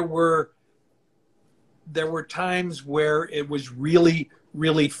there were times where it was really,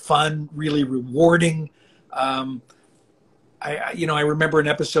 really fun, really rewarding. I remember an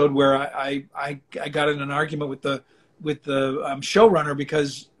episode where I got in an argument with the showrunner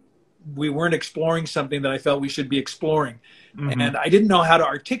because we weren't exploring something that I felt we should be exploring, and I didn't know how to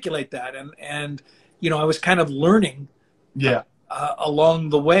articulate that, and I was kind of learning, along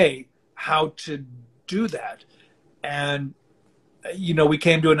the way how to do that, and we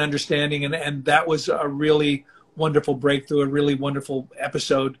came to an understanding, and that was a really wonderful breakthrough, a really wonderful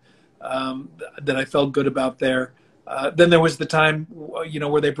episode that I felt good about there. Then there was the time,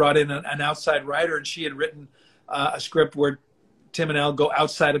 where they brought in an outside writer, and she had written a script where Tim and Al go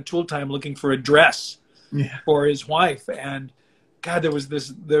outside of Tool Time looking for a dress for his wife. And God, there was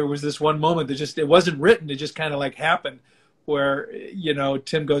this one moment that it wasn't written. It just kind of like happened where,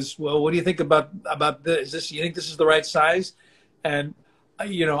 Tim goes, well, what do you think about this? You think this is the right size? And, I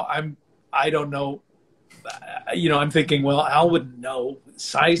don't know. I'm thinking, well, Al wouldn't know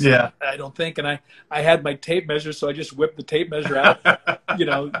size. I don't think. And I had my tape measure, so I just whipped the tape measure out,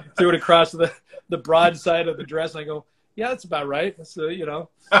 threw it across the broad side of the dress. And I go, yeah, that's about right. That's,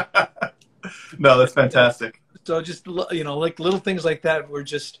 No, that's fantastic. So just, like little things like that were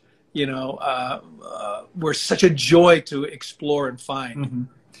just, were such a joy to explore and find.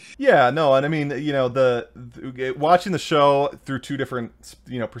 Yeah, no, and I mean, watching the show through two different,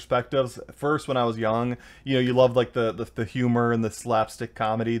 perspectives. First, when I was young, you loved like the humor and the slapstick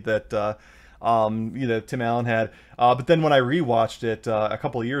comedy that Tim Allen had. But then when I rewatched it a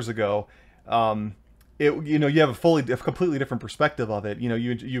couple of years ago, you have a completely different perspective of it.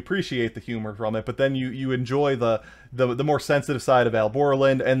 You appreciate the humor from it, but then you enjoy the more sensitive side of Al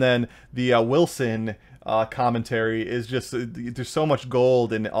Borland, and then the Wilson commentary is just there's so much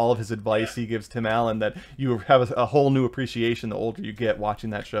gold in all of his advice he gives Tim Allen that you have a whole new appreciation the older you get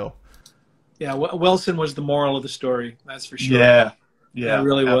watching that show. Yeah, Wilson was the moral of the story. That's for sure. Yeah, it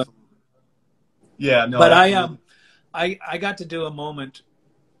really was. Yeah, no. But I got to do a moment.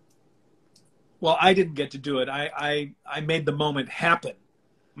 Well, I didn't get to do it. I made the moment happen,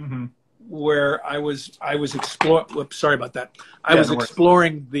 where I was exploring. Whoops, sorry about that. I was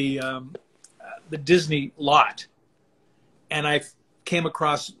exploring the Disney lot, and I came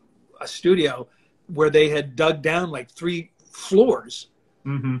across a studio where they had dug down like 3 floors,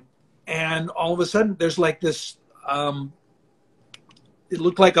 and all of a sudden there's like this. It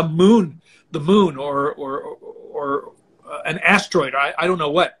looked like the moon, or an asteroid. I don't know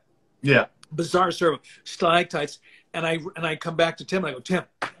what. Yeah. Bizarre sort of stalactites, and I come back to Tim and I go, Tim,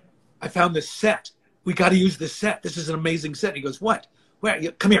 I found this set. We got to use this set. This is an amazing set. And he goes, what?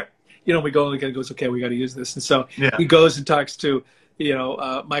 Where? Come here. We go and he goes, okay, we got to use this. And so he goes and talks to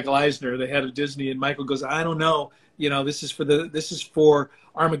Michael Eisner, the head of Disney, and Michael goes, I don't know. This is for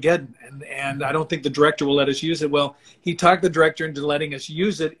Armageddon, and I don't think the director will let us use it. Well, he talked the director into letting us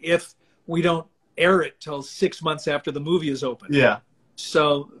use it if we don't air it till 6 months after the movie is open. Yeah.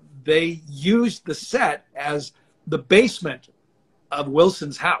 So they used the set as the basement of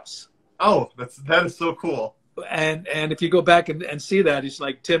Wilson's house. Oh, that is so cool. And if you go back and see that, it's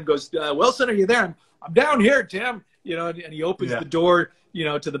like Tim goes, Wilson, are you there? I'm down here, Tim. And he opens the door,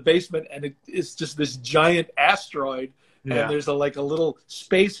 to the basement, and it's just this giant asteroid. Yeah. And there's a little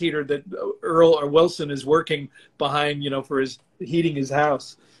space heater that Earl or Wilson is working behind, for his heating his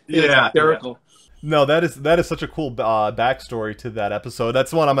house. It's hysterical. Yeah. No, that is such a cool backstory to that episode.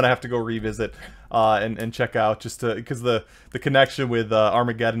 That's one I'm gonna have to go revisit and check out because the connection with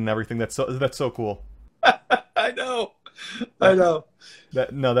Armageddon and everything. That's so cool. I know.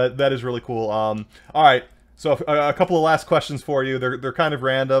 That is really cool. All right, so a couple of last questions for you. They're kind of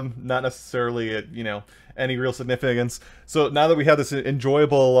random, not necessarily any real significance. So now that we have this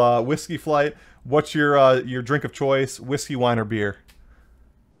enjoyable whiskey flight, what's your drink of choice? Whiskey, wine, or beer?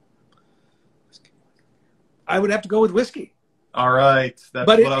 I would have to go with whiskey. All right.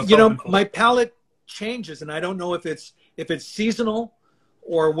 But my palate changes, and I don't know if it's seasonal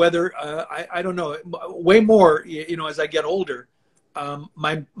or whether I don't know. Way more, as I get older,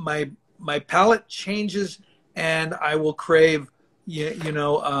 my palate changes, and I will crave,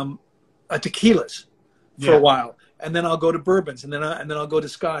 a tequilas for a while, and then I'll go to bourbons, and then I'll go to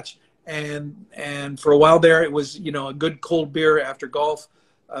scotch, and for a while there it was a good cold beer after golf,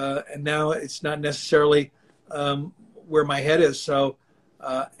 and now it's not necessarily where my head is. So,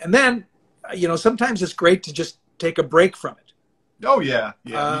 and then, sometimes it's great to just take a break from it. Oh yeah.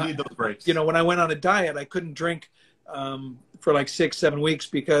 You need those breaks. When I went on a diet, I couldn't drink for like 6-7 weeks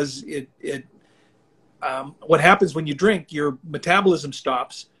because what happens when you drink, your metabolism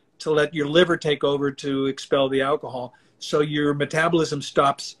stops to let your liver take over to expel the alcohol. So your metabolism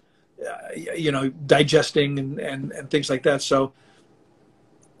stops, digesting and things like that. So,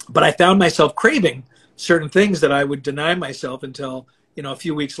 but I found myself craving certain things that I would deny myself until, a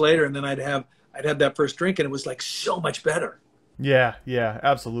few weeks later. And then I'd have that first drink and it was like so much better. Yeah,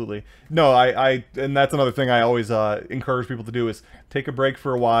 absolutely. No, and that's another thing I always encourage people to do is take a break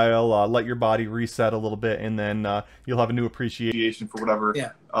for a while, let your body reset a little bit, and then you'll have a new appreciation for whatever.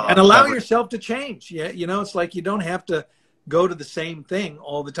 Yeah, and allow yourself to change. Yeah, it's like you don't have to go to the same thing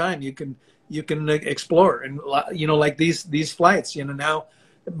all the time. You can explore, and like these flights. Now,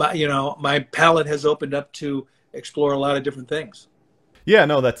 my palate has opened up to explore a lot of different things. Yeah,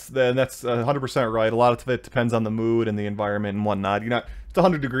 no, that's 100% right. A lot of it depends on the mood and the environment and whatnot. It's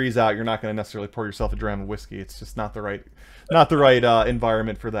 100 degrees out. You're not going to necessarily pour yourself a dram of whiskey. It's just not the right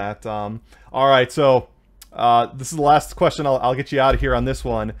environment for that. All right, so this is the last question. I'll get you out of here on this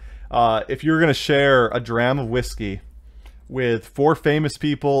one. If you're going to share a dram of whiskey with 4 famous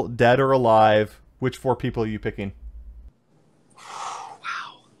people, dead or alive, which 4 people are you picking?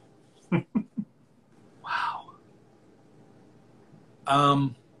 Wow.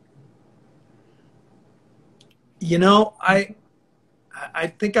 I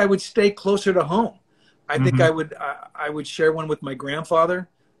think I would stay closer to home. I think I would share one with my grandfather,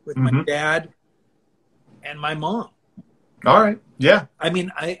 with my dad, and my mom. All right. Yeah. I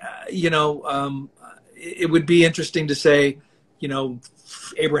mean, it would be interesting to say,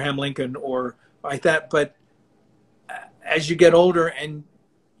 Abraham Lincoln or like that. But as you get older and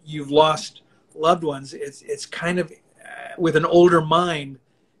you've lost loved ones, it's kind of with an older mind,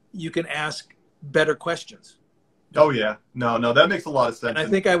 you can ask better questions. Oh yeah. No, that makes a lot of sense. And I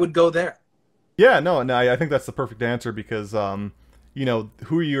think I would go there. Yeah, no, I think that's the perfect answer because,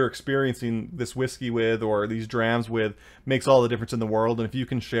 who you're experiencing this whiskey with or these drams with makes all the difference in the world. And if you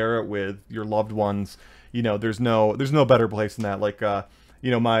can share it with your loved ones, there's no better place than that. Like,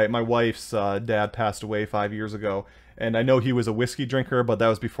 my wife's dad passed away 5 years ago, and I know he was a whiskey drinker, but that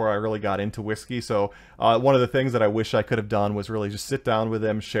was before I really got into whiskey. So one of the things that I wish I could have done was really just sit down with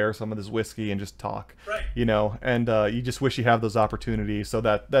him, share some of this whiskey, and just talk. Right. And you just wish you have those opportunities. So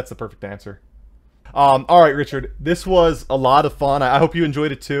that's the perfect answer. All right, Richard, this was a lot of fun. I hope you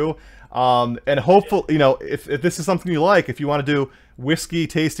enjoyed it too. And hopefully, if this is something you like, if you want to do whiskey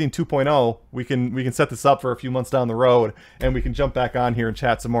tasting 2.0, we can set this up for a few months down the road, and we can jump back on here and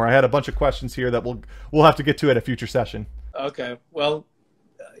chat some more. I had a bunch of questions here that we'll have to get to at a future session. Okay. Well,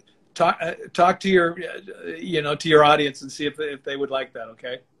 talk to your to your audience and see if they would like that.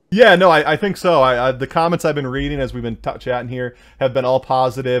 Okay. Yeah, no, I think so. The comments I've been reading as we've been chatting here have been all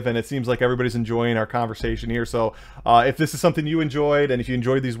positive, and it seems like everybody's enjoying our conversation here. So if this is something you enjoyed, and if you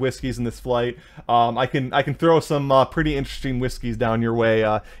enjoyed these whiskeys in this flight, I can throw some pretty interesting whiskeys down your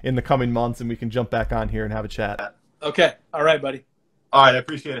way in the coming months, and we can jump back on here and have a chat. Okay. All right, buddy. All right. I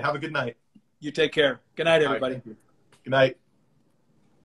appreciate it. Have a good night. You take care. Good night, everybody. All right, thank you. Good night.